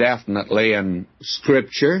very definitely in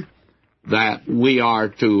Scripture that we are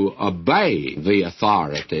to obey the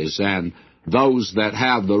authorities and those that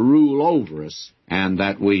have the rule over us, and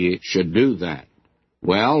that we should do that.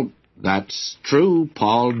 Well, that's true.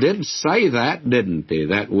 Paul did say that, didn't he?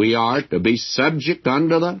 That we are to be subject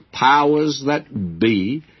unto the powers that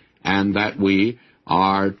be, and that we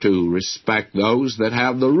are to respect those that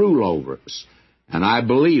have the rule over us. And I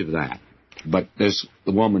believe that. But this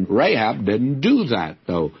woman Rahab didn't do that,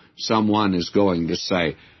 though someone is going to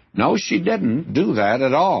say. No, she didn't do that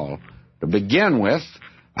at all. To begin with,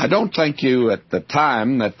 I don't think you, at the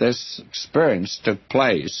time that this experience took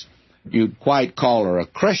place, you'd quite call her a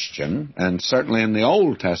Christian, and certainly in the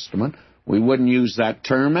Old Testament, we wouldn't use that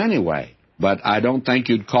term anyway. But I don't think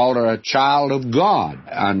you'd call her a child of God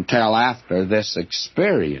until after this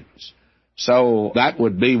experience. So that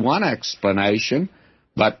would be one explanation.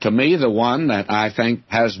 But to me, the one that I think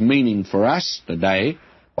has meaning for us today,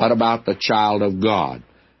 what about the child of God?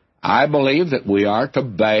 I believe that we are to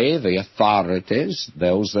obey the authorities,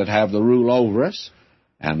 those that have the rule over us.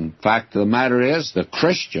 And the fact of the matter is, the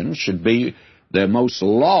Christian should be the most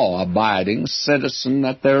law-abiding citizen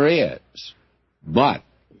that there is. But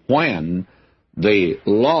when the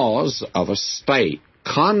laws of a state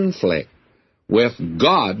conflict with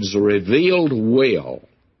God's revealed will,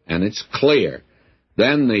 and it's clear,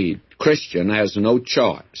 then the Christian has no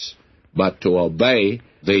choice but to obey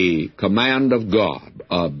the command of God,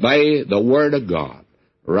 obey the Word of God,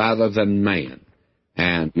 rather than man.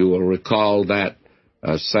 And you will recall that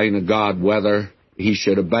saying of God, whether he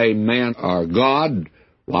should obey man or God,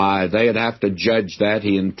 why, they'd have to judge that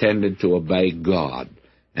he intended to obey God.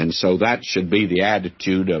 And so that should be the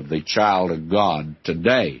attitude of the child of God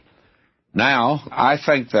today. Now, I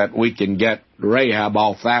think that we can get Rahab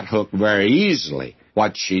off that hook very easily,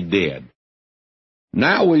 what she did.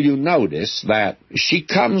 Now will you notice that she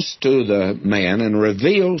comes to the man and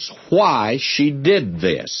reveals why she did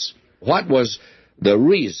this. What was the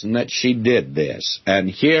reason that she did this? And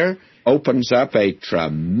here opens up a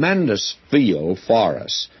tremendous field for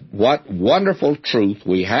us. What wonderful truth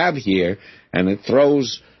we have here, and it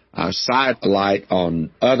throws a sidelight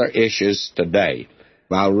on other issues today.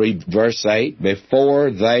 I'll read verse 8.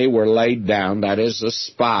 Before they were laid down, that is the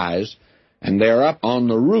spies, and they're up on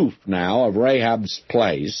the roof now of Rahab's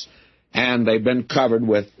place, and they've been covered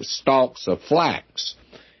with stalks of flax.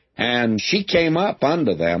 And she came up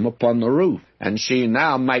unto them upon the roof, and she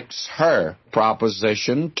now makes her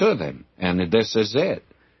proposition to them. And this is it.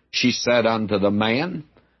 She said unto the man,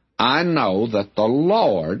 I know that the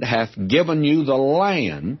Lord hath given you the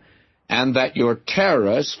land, and that your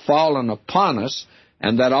terror is fallen upon us,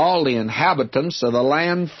 and that all the inhabitants of the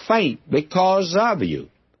land faint because of you.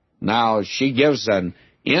 Now, she gives an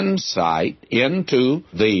insight into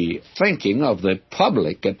the thinking of the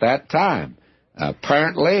public at that time.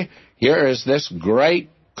 Apparently, here is this great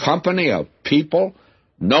company of people,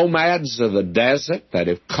 nomads of the desert, that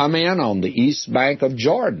have come in on the east bank of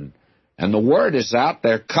Jordan. And the word is out,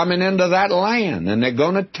 they're coming into that land, and they're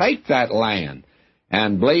going to take that land.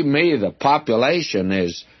 And believe me, the population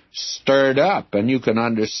is stirred up, and you can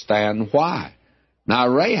understand why. Now,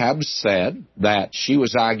 Rahab said that she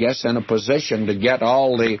was, I guess, in a position to get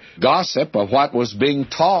all the gossip of what was being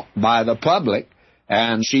talked by the public,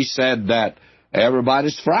 and she said that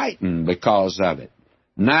everybody's frightened because of it.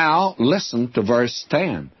 Now, listen to verse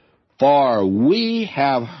 10. For we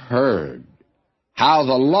have heard how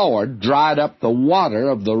the Lord dried up the water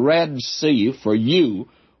of the Red Sea for you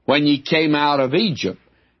when ye came out of Egypt,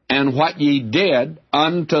 and what ye did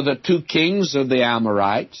unto the two kings of the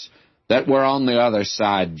Amorites that were on the other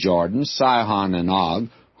side Jordan, Sihon and Og,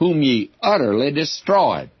 whom ye utterly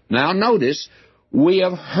destroyed. Now notice, we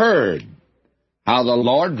have heard how the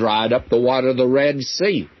Lord dried up the water of the Red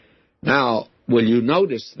Sea. Now, will you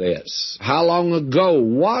notice this? How long ago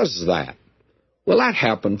was that? Well, that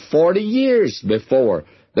happened 40 years before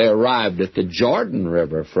they arrived at the Jordan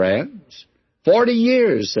River, friends. 40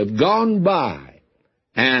 years have gone by.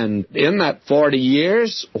 And in that 40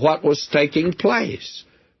 years, what was taking place?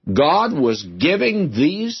 God was giving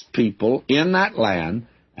these people in that land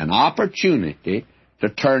an opportunity to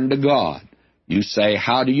turn to God. You say,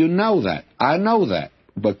 how do you know that? I know that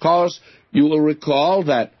because you will recall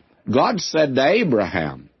that God said to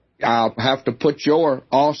Abraham, I'll have to put your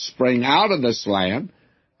offspring out of this land.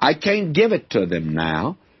 I can't give it to them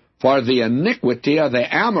now, for the iniquity of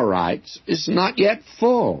the Amorites is not yet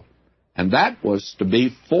full. And that was to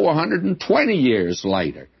be 420 years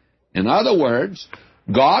later. In other words,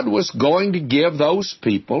 God was going to give those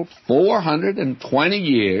people 420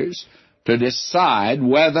 years to decide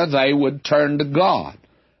whether they would turn to God.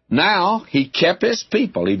 Now, He kept His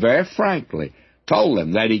people. He very frankly told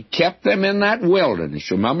them that He kept them in that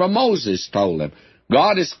wilderness. Remember, Moses told them,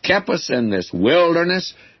 God has kept us in this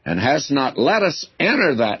wilderness and has not let us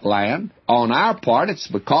enter that land. On our part, it's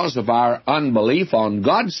because of our unbelief. On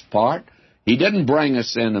God's part, He didn't bring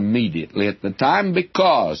us in immediately at the time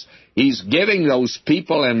because He's giving those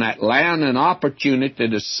people in that land an opportunity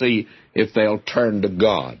to see if they'll turn to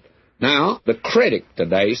God. Now, the critic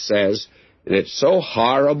today says it's so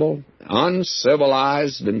horrible,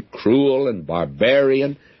 uncivilized, and cruel, and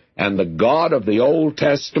barbarian, and the God of the Old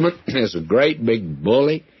Testament is a great big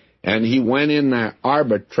bully, and He went in there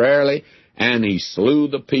arbitrarily, and He slew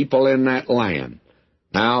the people in that land.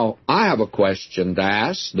 Now, I have a question to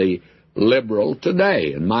ask the liberal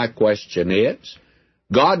today, and my question is,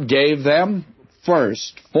 God gave them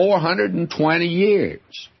first 420 years.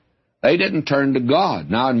 They didn't turn to God.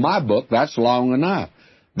 Now, in my book, that's long enough.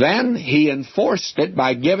 Then He enforced it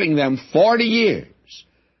by giving them 40 years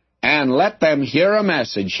and let them hear a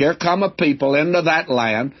message. Here come a people into that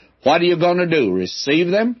land. What are you going to do, receive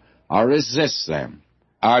them or resist them?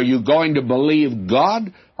 Are you going to believe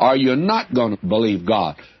God or are you not going to believe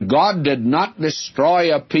God? God did not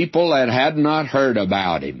destroy a people that had not heard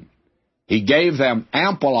about Him. He gave them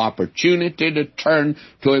ample opportunity to turn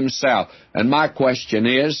to Himself. And my question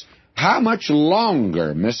is, how much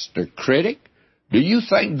longer, Mr. Critic, do you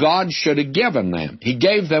think God should have given them? He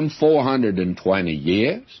gave them 420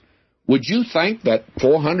 years. Would you think that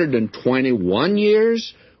 421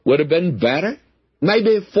 years would have been better?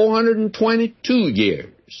 Maybe 422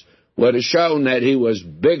 years would have shown that He was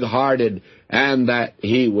big-hearted and that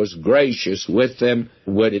He was gracious with them.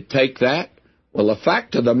 Would it take that? Well, the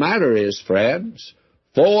fact of the matter is, friends,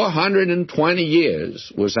 420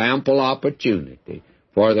 years was ample opportunity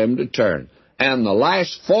for them to turn. And the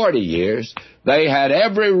last 40 years, they had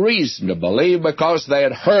every reason to believe because they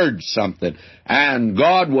had heard something. And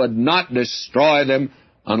God would not destroy them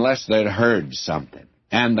unless they'd heard something.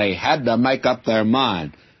 And they had to make up their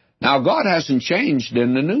mind. Now, God hasn't changed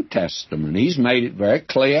in the New Testament. He's made it very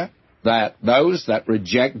clear that those that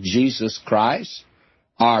reject Jesus Christ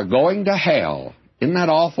are going to hell. Isn't that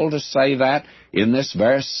awful to say that in this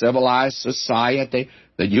very civilized society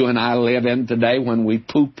that you and I live in today when we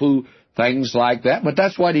poo-poo things like that? But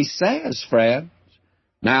that's what He says, friends.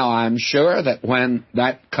 Now, I'm sure that when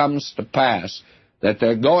that comes to pass, that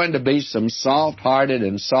there are going to be some soft-hearted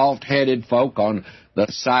and soft-headed folk on the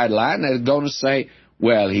sideline that are going to say,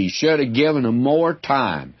 well, He should have given them more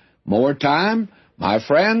time. More time? My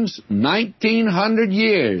friends, 1,900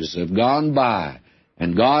 years have gone by.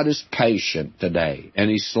 And God is patient today, and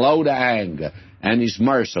He's slow to anger, and He's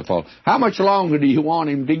merciful. How much longer do you want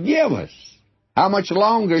Him to give us? How much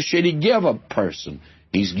longer should He give a person?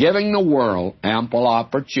 He's giving the world ample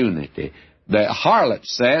opportunity. The harlot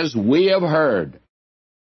says, we have heard.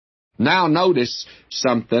 Now notice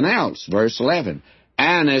something else, verse 11.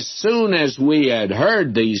 And as soon as we had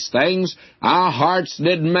heard these things, our hearts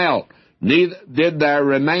did melt. Neither did there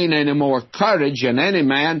remain any more courage in any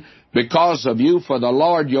man because of you, for the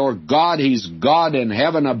Lord your God, He's God in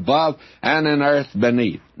heaven above and in earth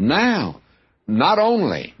beneath. Now, not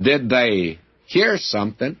only did they hear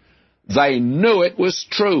something, they knew it was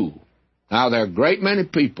true. Now, there are a great many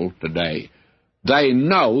people today, they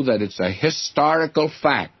know that it's a historical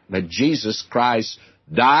fact that Jesus Christ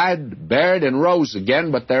died, buried, and rose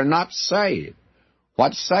again, but they're not saved.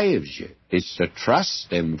 What saves you? It's to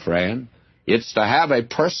trust Him, friend. It's to have a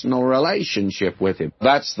personal relationship with Him.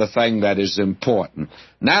 That's the thing that is important.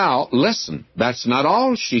 Now, listen, that's not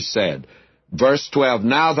all she said. Verse 12,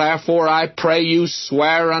 now therefore I pray you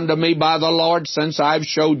swear unto me by the Lord, since I've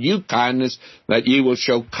showed you kindness, that ye will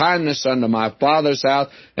show kindness unto my father's house,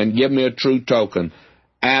 and give me a true token,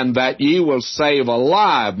 and that ye will save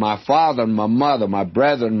alive my father and my mother, my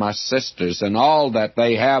brethren, my sisters, and all that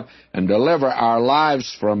they have, and deliver our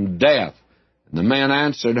lives from death. And the man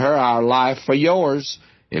answered her, our life for yours,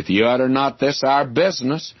 if you utter not this our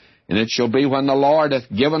business, and it shall be when the Lord hath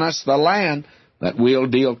given us the land, that we'll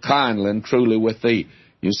deal kindly and truly with thee.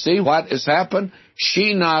 You see what has happened?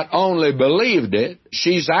 She not only believed it,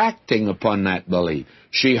 she's acting upon that belief.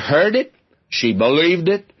 She heard it, she believed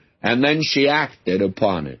it, and then she acted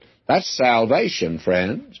upon it. That's salvation,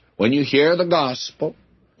 friends. When you hear the gospel,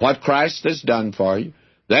 what Christ has done for you,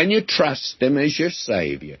 then you trust Him as your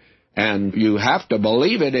Savior. And you have to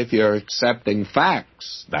believe it if you're accepting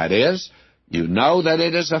facts. That is, you know that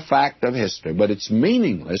it is a fact of history, but it's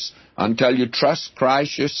meaningless until you trust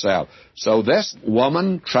Christ yourself. So this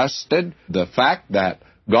woman trusted the fact that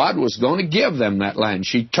God was going to give them that land.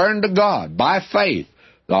 She turned to God by faith.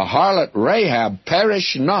 The harlot Rahab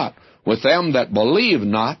perished not with them that believe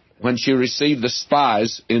not when she received the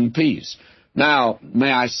spies in peace. Now,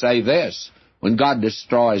 may I say this? When God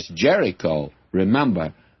destroys Jericho,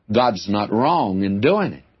 remember, God's not wrong in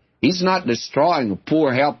doing it. He's not destroying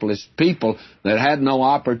poor, helpless people that had no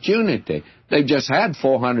opportunity. They've just had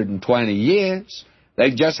 420 years.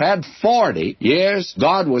 They've just had 40 years.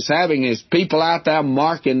 God was having His people out there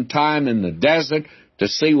marking time in the desert to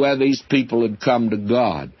see whether these people had come to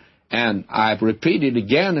God. And I've repeated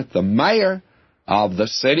again, if the mayor of the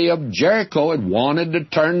city of Jericho had wanted to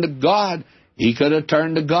turn to God, he could have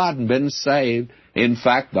turned to God and been saved. In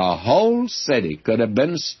fact, the whole city could have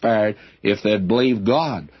been spared if they'd believed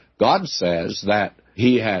God. God says that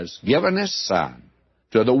He has given His Son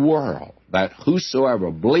to the world, that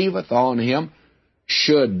whosoever believeth on Him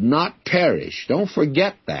should not perish. Don't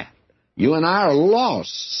forget that. You and I are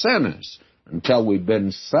lost sinners until we've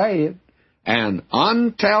been saved. And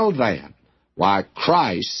until then, why,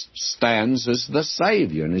 Christ stands as the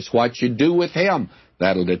Savior, and it's what you do with Him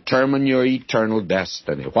that'll determine your eternal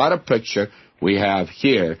destiny. What a picture we have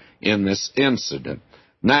here in this incident.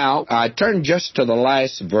 Now, I turn just to the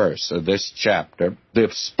last verse of this chapter. The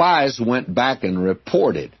spies went back and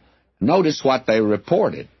reported. Notice what they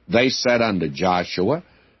reported. They said unto Joshua,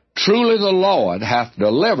 Truly the Lord hath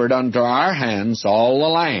delivered unto our hands all the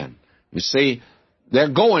land. You see,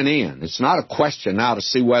 they're going in. It's not a question now to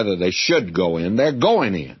see whether they should go in. They're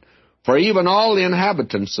going in. For even all the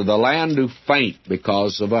inhabitants of the land do faint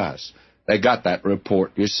because of us. They got that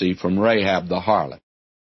report, you see, from Rahab the harlot.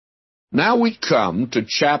 Now we come to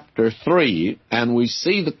chapter 3, and we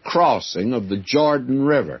see the crossing of the Jordan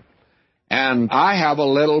River. And I have a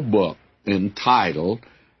little book entitled,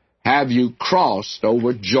 Have You Crossed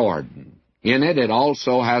Over Jordan? In it, it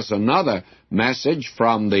also has another message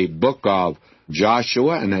from the book of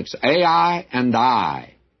Joshua, and it's Ai and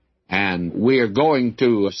I. And we are going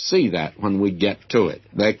to see that when we get to it.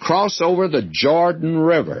 They cross over the Jordan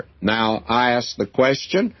River. Now, I ask the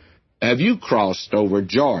question, have you crossed over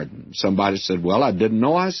Jordan? Somebody said, well, I didn't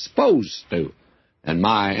know I was supposed to. And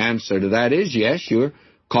my answer to that is, yes, you're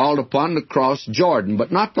called upon to cross Jordan,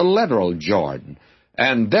 but not the literal Jordan.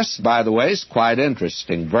 And this, by the way, is quite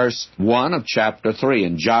interesting. Verse 1 of chapter 3,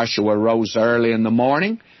 And Joshua rose early in the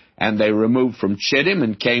morning, and they removed from Chittim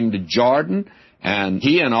and came to Jordan, and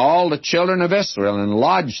he and all the children of Israel, and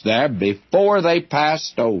lodged there before they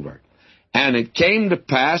passed over. And it came to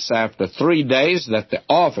pass after 3 days that the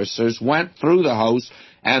officers went through the host,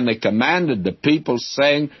 and they commanded the people,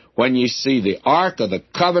 saying, When ye see the ark of the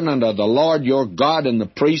covenant of the Lord your God, and the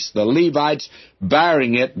priests, the Levites,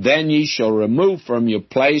 bearing it, then ye shall remove from your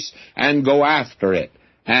place and go after it.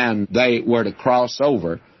 And they were to cross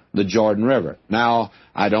over the Jordan River. Now,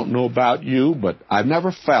 I don't know about you, but I've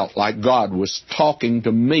never felt like God was talking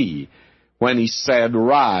to me when He said,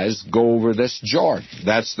 Rise, go over this Jordan.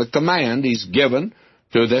 That's the command He's given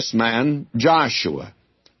to this man, Joshua,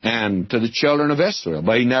 and to the children of Israel.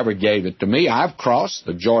 But He never gave it to me. I've crossed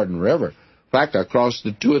the Jordan River. In fact, I crossed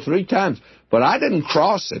it 2 or 3 times. But I didn't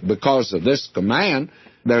cross it because of this command.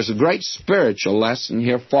 There's a great spiritual lesson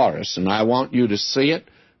here for us, and I want you to see it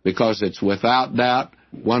because it's without doubt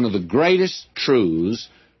one of the greatest truths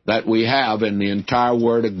that we have in the entire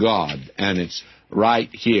Word of God, and it's right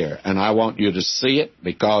here. And I want you to see it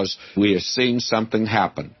because we are seeing something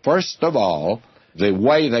happen. First of all, the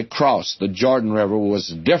way they crossed the Jordan River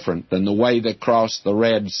was different than the way they crossed the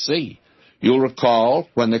Red Sea. You'll recall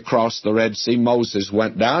when they crossed the Red Sea, Moses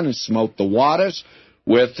went down and smote the waters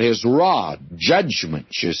with his rod, judgment,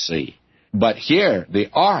 you see. But here, the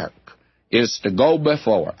ark is to go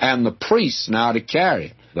before, and the priests now to carry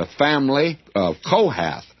it. The family of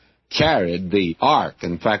Kohath carried the ark.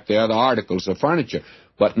 In fact, the other articles of furniture.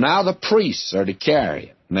 But now the priests are to carry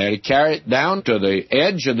it. And they're to carry it down to the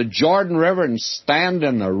edge of the Jordan River and stand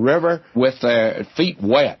in the river with their feet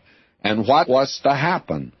wet. And what was to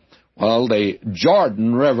happen? Well, the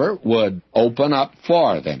Jordan River would open up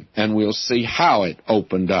for them, and we'll see how it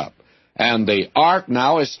opened up. And the ark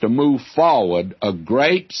now is to move forward a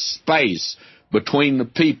great space between the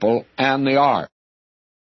people and the ark.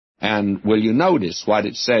 And will you notice what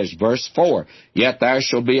it says, verse 4, Yet there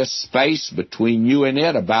shall be a space between you and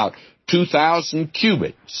it about 2,000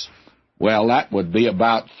 cubits. Well, that would be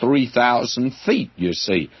about 3,000 feet, you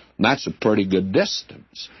see. And that's a pretty good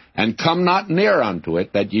distance. And come not near unto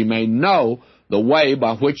it, that ye may know the way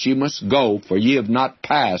by which ye must go, for ye have not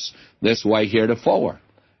passed this way heretofore.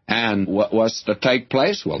 And what was to take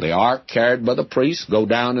place? Well, the ark carried by the priests go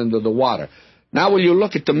down into the water. Now, will you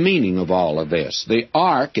look at the meaning of all of this? The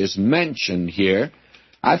ark is mentioned here.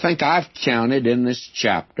 I think I've counted in this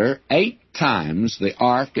chapter 8 times the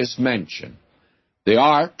ark is mentioned. The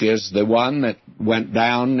ark is the one that went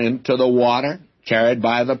down into the water, carried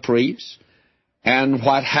by the priests. And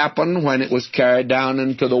what happened when it was carried down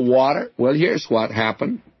into the water? Well, here's what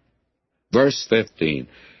happened. Verse 15.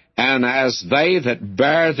 And as they that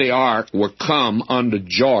bare the ark were come unto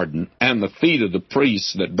Jordan, and the feet of the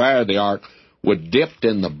priests that bare the ark were dipped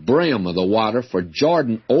in the brim of the water, for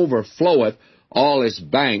Jordan overfloweth all his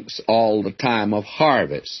banks all the time of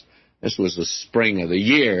harvest. This was the spring of the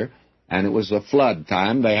year, and it was the flood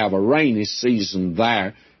time. They have a rainy season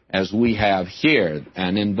there, as we have here.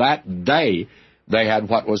 And in that day, they had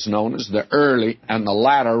what was known as the early and the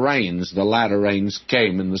latter rains. The latter rains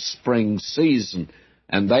came in the spring season,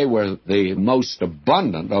 and they were the most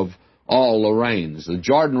abundant of all the rains. The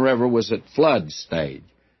Jordan River was at flood stage.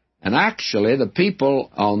 And actually, the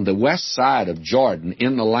people on the west side of Jordan,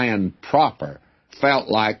 in the land proper, felt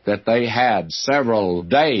like that they had several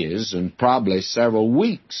days and probably several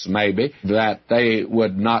weeks, maybe, that they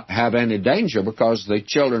would not have any danger, because the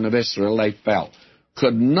children of Israel, they felt,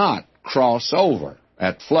 could not cross over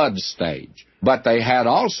at flood stage. But they had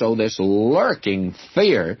also this lurking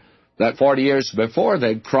fear that 40 years before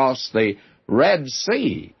they'd crossed the Red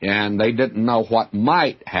Sea, and they didn't know what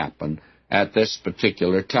might happen at this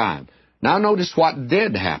particular time. Now notice what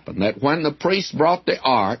did happen, that when the priest brought the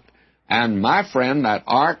ark, and my friend, that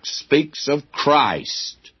ark speaks of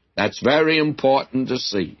Christ. That's very important to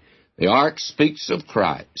see. The ark speaks of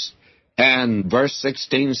Christ. And verse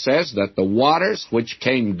 16 says that the waters which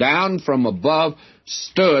came down from above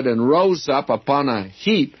stood and rose up upon a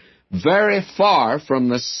heap very far from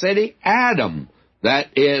the city Adam, that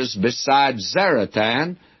is beside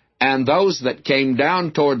Zaretan, and those that came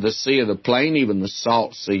down toward the sea of the plain, even the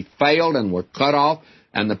salt sea, failed and were cut off,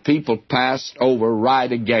 and the people passed over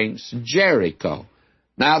right against Jericho.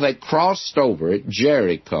 Now they crossed over at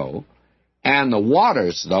Jericho, and the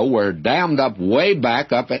waters, though, were dammed up way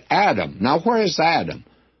back up at Adam. Now, where is Adam?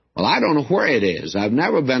 Well, I don't know where it is. I've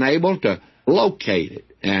never been able to locate it.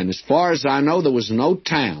 And as far as I know, there was no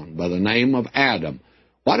town by the name of Adam.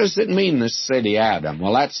 What does it mean, this city Adam?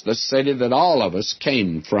 Well, that's the city that all of us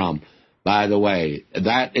came from, by the way.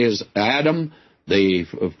 That is Adam, the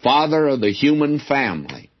father of the human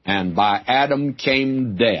family. And by Adam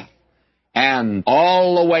came death. And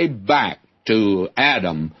all the way back to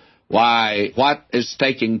Adam, why, what is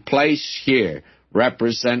taking place here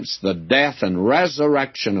represents the death and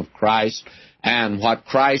resurrection of Christ. And what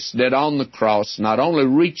Christ did on the cross not only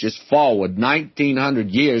reaches forward 1,900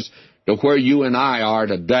 years to where you and I are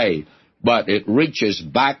today, but it reaches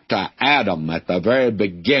back to Adam at the very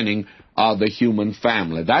beginning of the human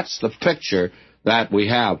family. That's the picture that we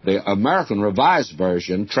have. The American Revised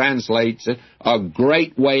Version translates it a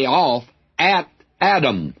great way off at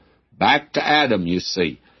Adam. Back to Adam, you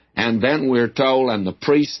see. And then we're told, and the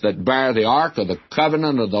priests that bear the ark of the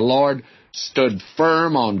covenant of the Lord stood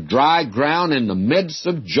firm on dry ground in the midst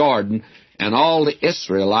of Jordan, and all the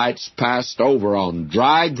Israelites passed over on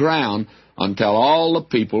dry ground until all the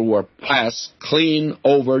people were passed clean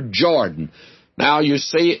over Jordan. Now, you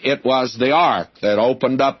see, it was the ark that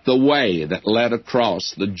opened up the way that led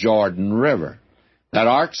across the Jordan River. That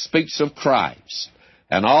ark speaks of Christ.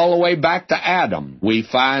 And all the way back to Adam, we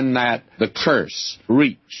find that the curse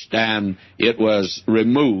reached and it was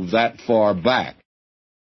removed that far back.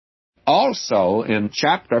 Also, in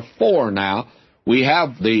chapter 4 now, we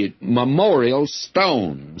have the memorial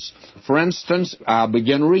stones. For instance, I'll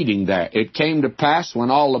begin reading there. It came to pass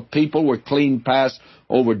when all the people were clean passed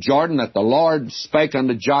over Jordan that the Lord spake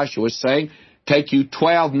unto Joshua, saying, Take you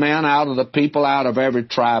 12 men out of the people, out of every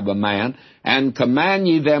tribe of man, and command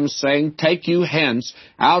ye them, saying, Take you hence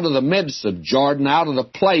out of the midst of Jordan, out of the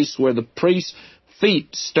place where the priest's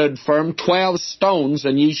feet stood firm, 12 stones,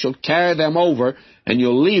 and ye shall carry them over, and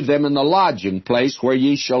you'll leave them in the lodging place where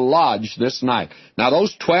ye shall lodge this night. Now,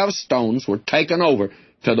 those 12 stones were taken over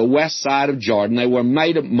to the west side of Jordan. They were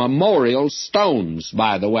made of memorial stones,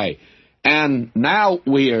 by the way. And now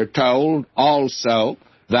we are told also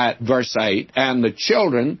that, verse 8, and the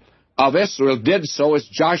children of Israel did so as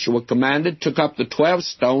Joshua commanded, took up the 12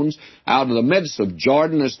 stones out of the midst of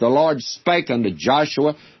Jordan, as the Lord spake unto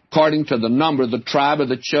Joshua, according to the number of the tribe of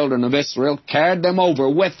the children of Israel, carried them over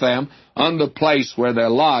with them unto the place where they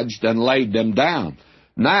lodged, and laid them down.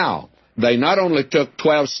 Now, they not only took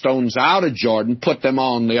 12 stones out of Jordan, put them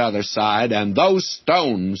on the other side, and those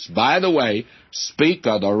stones, by the way, speak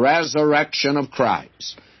of the resurrection of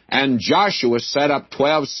Christ. And Joshua set up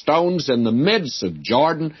 12 stones in the midst of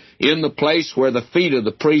Jordan, in the place where the feet of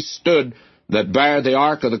the priests stood that bare the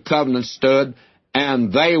Ark of the Covenant stood,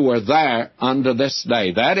 and they were there unto this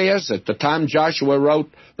day. That is, at the time Joshua wrote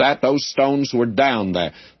that, those stones were down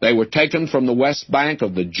there. They were taken from the west bank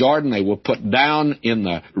of the Jordan. They were put down in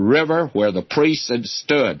the river where the priests had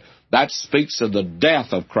stood. That speaks of the death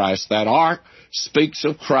of Christ. That ark speaks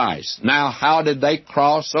of Christ. Now, how did they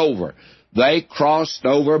cross over? They crossed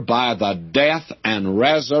over by the death and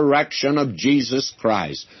resurrection of Jesus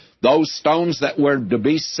Christ. Those stones that were to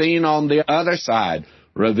be seen on the other side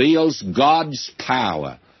reveals God's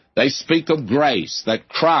power. They speak of grace, that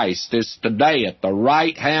Christ is today at the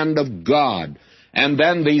right hand of God. And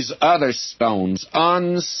then these other stones,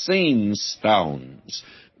 unseen stones,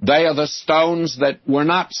 they are the stones that were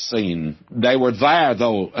not seen. They were there,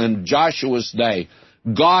 though, in Joshua's day.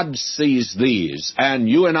 God sees these, and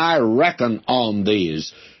you and I reckon on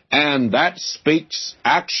these. And that speaks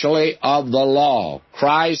actually of the law.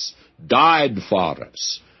 Christ died for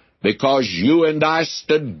us because you and I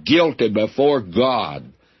stood guilty before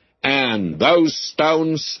God. And those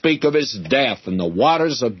stones speak of his death, and the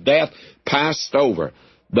waters of death passed over.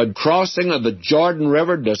 The crossing of the Jordan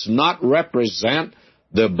River does not represent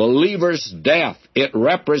the believer's death. It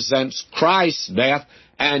represents Christ's death,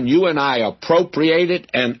 and you and I appropriate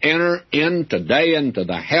it and enter in today into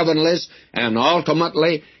the heavenlies, and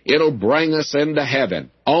ultimately it'll bring us into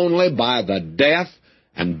heaven only by the death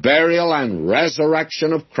and burial and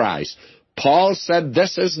resurrection of Christ. Paul said,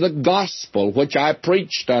 this is the gospel which I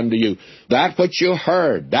preached unto you, that which you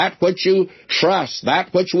heard, that which you trust,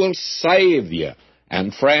 that which will save you.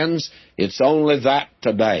 And friends, it's only that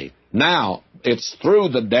today. Now, it's through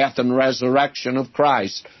the death and resurrection of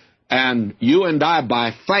Christ. And you and I,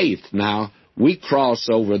 by faith now, we cross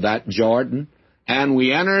over that Jordan, and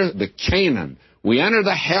we enter the Canaan. We enter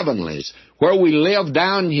the heavenlies, where we live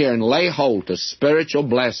down here and lay hold to spiritual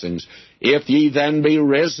blessings. If ye then be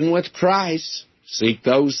risen with Christ, seek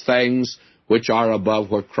those things which are above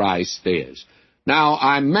where Christ is. Now,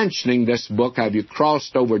 I'm mentioning this book, Have You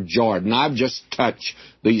Crossed Over Jordan? I've just touched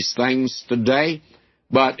these things today,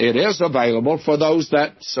 but it is available for those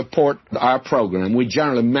that support our program. We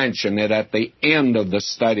generally mention it at the end of the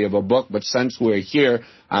study of a book, but since we're here,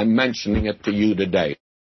 I'm mentioning it to you today.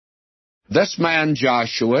 This man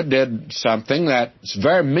Joshua did something that's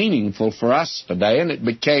very meaningful for us today, and it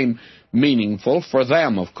became meaningful for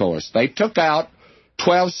them, of course. They took out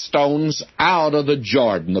 12 stones out of the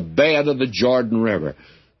Jordan, the bed of the Jordan River.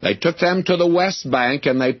 They took them to the west bank,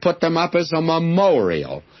 and they put them up as a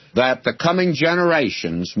memorial that the coming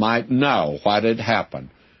generations might know what had happened.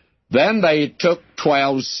 Then they took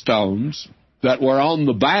 12 stones that were on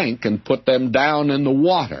the bank and put them down in the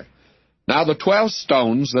water. Now, the 12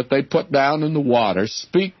 stones that they put down in the water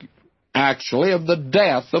speak actually of the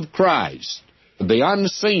death of Christ. The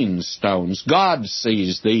unseen stones, God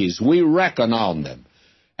sees these. We reckon on them.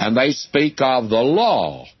 And they speak of the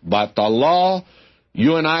law, but the law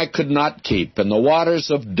you and I could not keep in the waters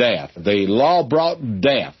of death. The law brought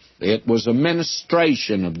death. It was a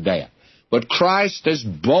ministration of death. But Christ has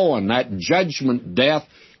borne that judgment death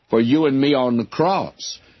for you and me on the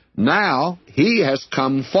cross. Now, he has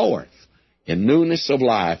come forth in newness of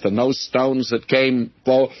life, and those stones that came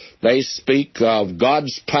forth, they speak of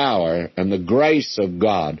God's power and the grace of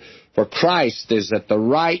God. For Christ is at the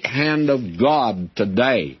right hand of God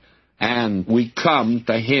today, and we come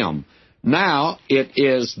to him. Now, it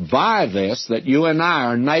is by this that you and I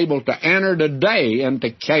are enabled to enter today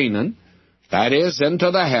into Canaan, that is,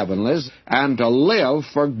 into the heavenlies, and to live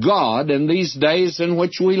for God in these days in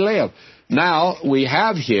which we live. Now, we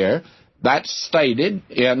have here that's stated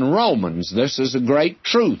in Romans. This is a great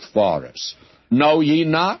truth for us. Know ye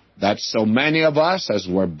not that so many of us, as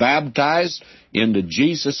were baptized into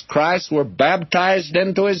Jesus Christ, were baptized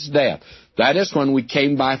into his death? That is, when we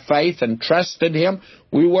came by faith and trusted him,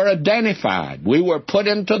 we were identified. We were put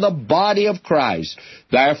into the body of Christ.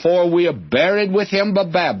 Therefore, we are buried with him by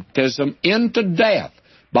baptism into death,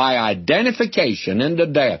 by identification into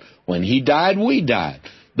death. When he died, we died.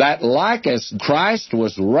 That like as Christ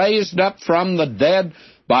was raised up from the dead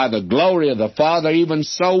by the glory of the Father, even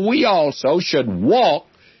so we also should walk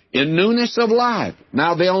in newness of life.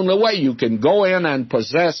 Now, the only way you can go in and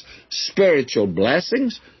possess spiritual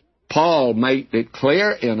blessings, Paul made it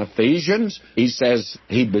clear in Ephesians. He says,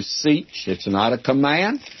 he beseech, it's not a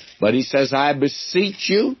command, but he says, I beseech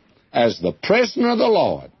you as the prisoner of the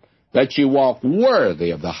Lord, that you walk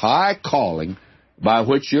worthy of the high calling by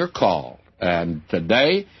which you're called. And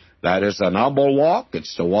today, that is a noble walk.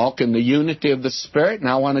 It's to walk in the unity of the Spirit.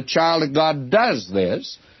 Now, when a child of God does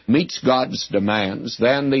this, meets God's demands,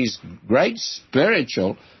 then these great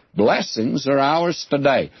spiritual blessings are ours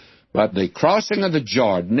today. But the crossing of the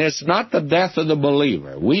Jordan is not the death of the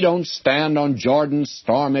believer. We don't stand on Jordan's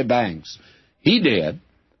stormy banks. He did,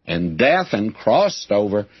 and death and crossed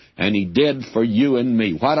over, and he did for you and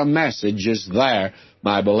me. What a message is there,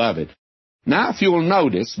 my beloved. Now, if you will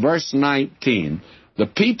notice, verse 19, the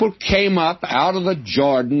people came up out of the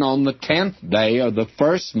Jordan on the 10th day of the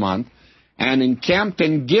first month and encamped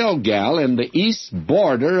in Gilgal in the east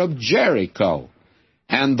border of Jericho.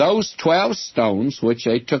 And those 12 stones which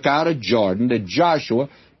they took out of Jordan did Joshua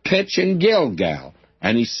pitch in Gilgal.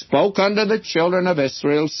 And he spoke unto the children of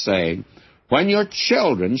Israel, saying, When your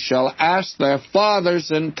children shall ask their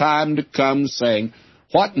fathers in time to come, saying,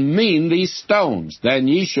 What mean these stones? Then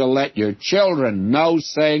ye shall let your children know,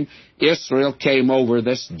 saying, Israel came over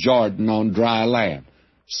this Jordan on dry land.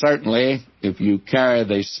 Certainly, if you carry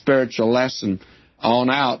the spiritual lesson on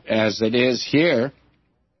out as it is here,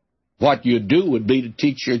 what you do would be to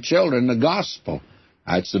teach your children the gospel.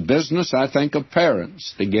 That's the business, I think, of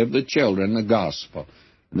parents, to give the children the gospel.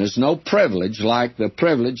 And there's no privilege like the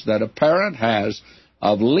privilege that a parent has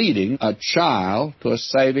of leading a child to a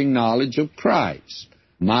saving knowledge of Christ.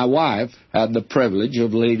 My wife had the privilege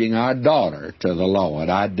of leading our daughter to the Lord.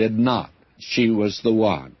 I did not. She was the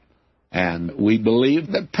one. And we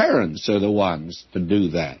believe that parents are the ones to do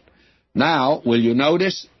that. Now, will you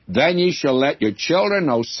notice? Then ye shall let your children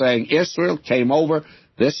know, saying, Israel came over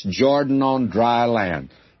this Jordan on dry land.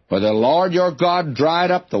 For the Lord your God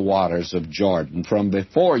dried up the waters of Jordan from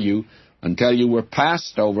before you until you were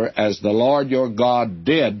passed over, as the Lord your God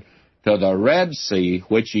did to the Red Sea,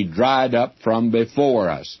 which he dried up from before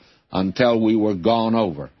us, until we were gone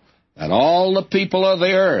over, that all the people of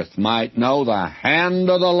the earth might know the hand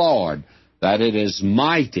of the Lord, that it is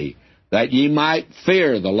mighty, that ye might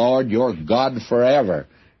fear the Lord your God forever.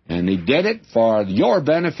 And he did it for your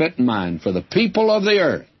benefit and mine, for the people of the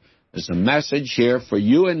earth. There's a message here for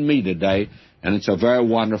you and me today, and it's a very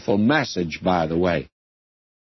wonderful message, by the way.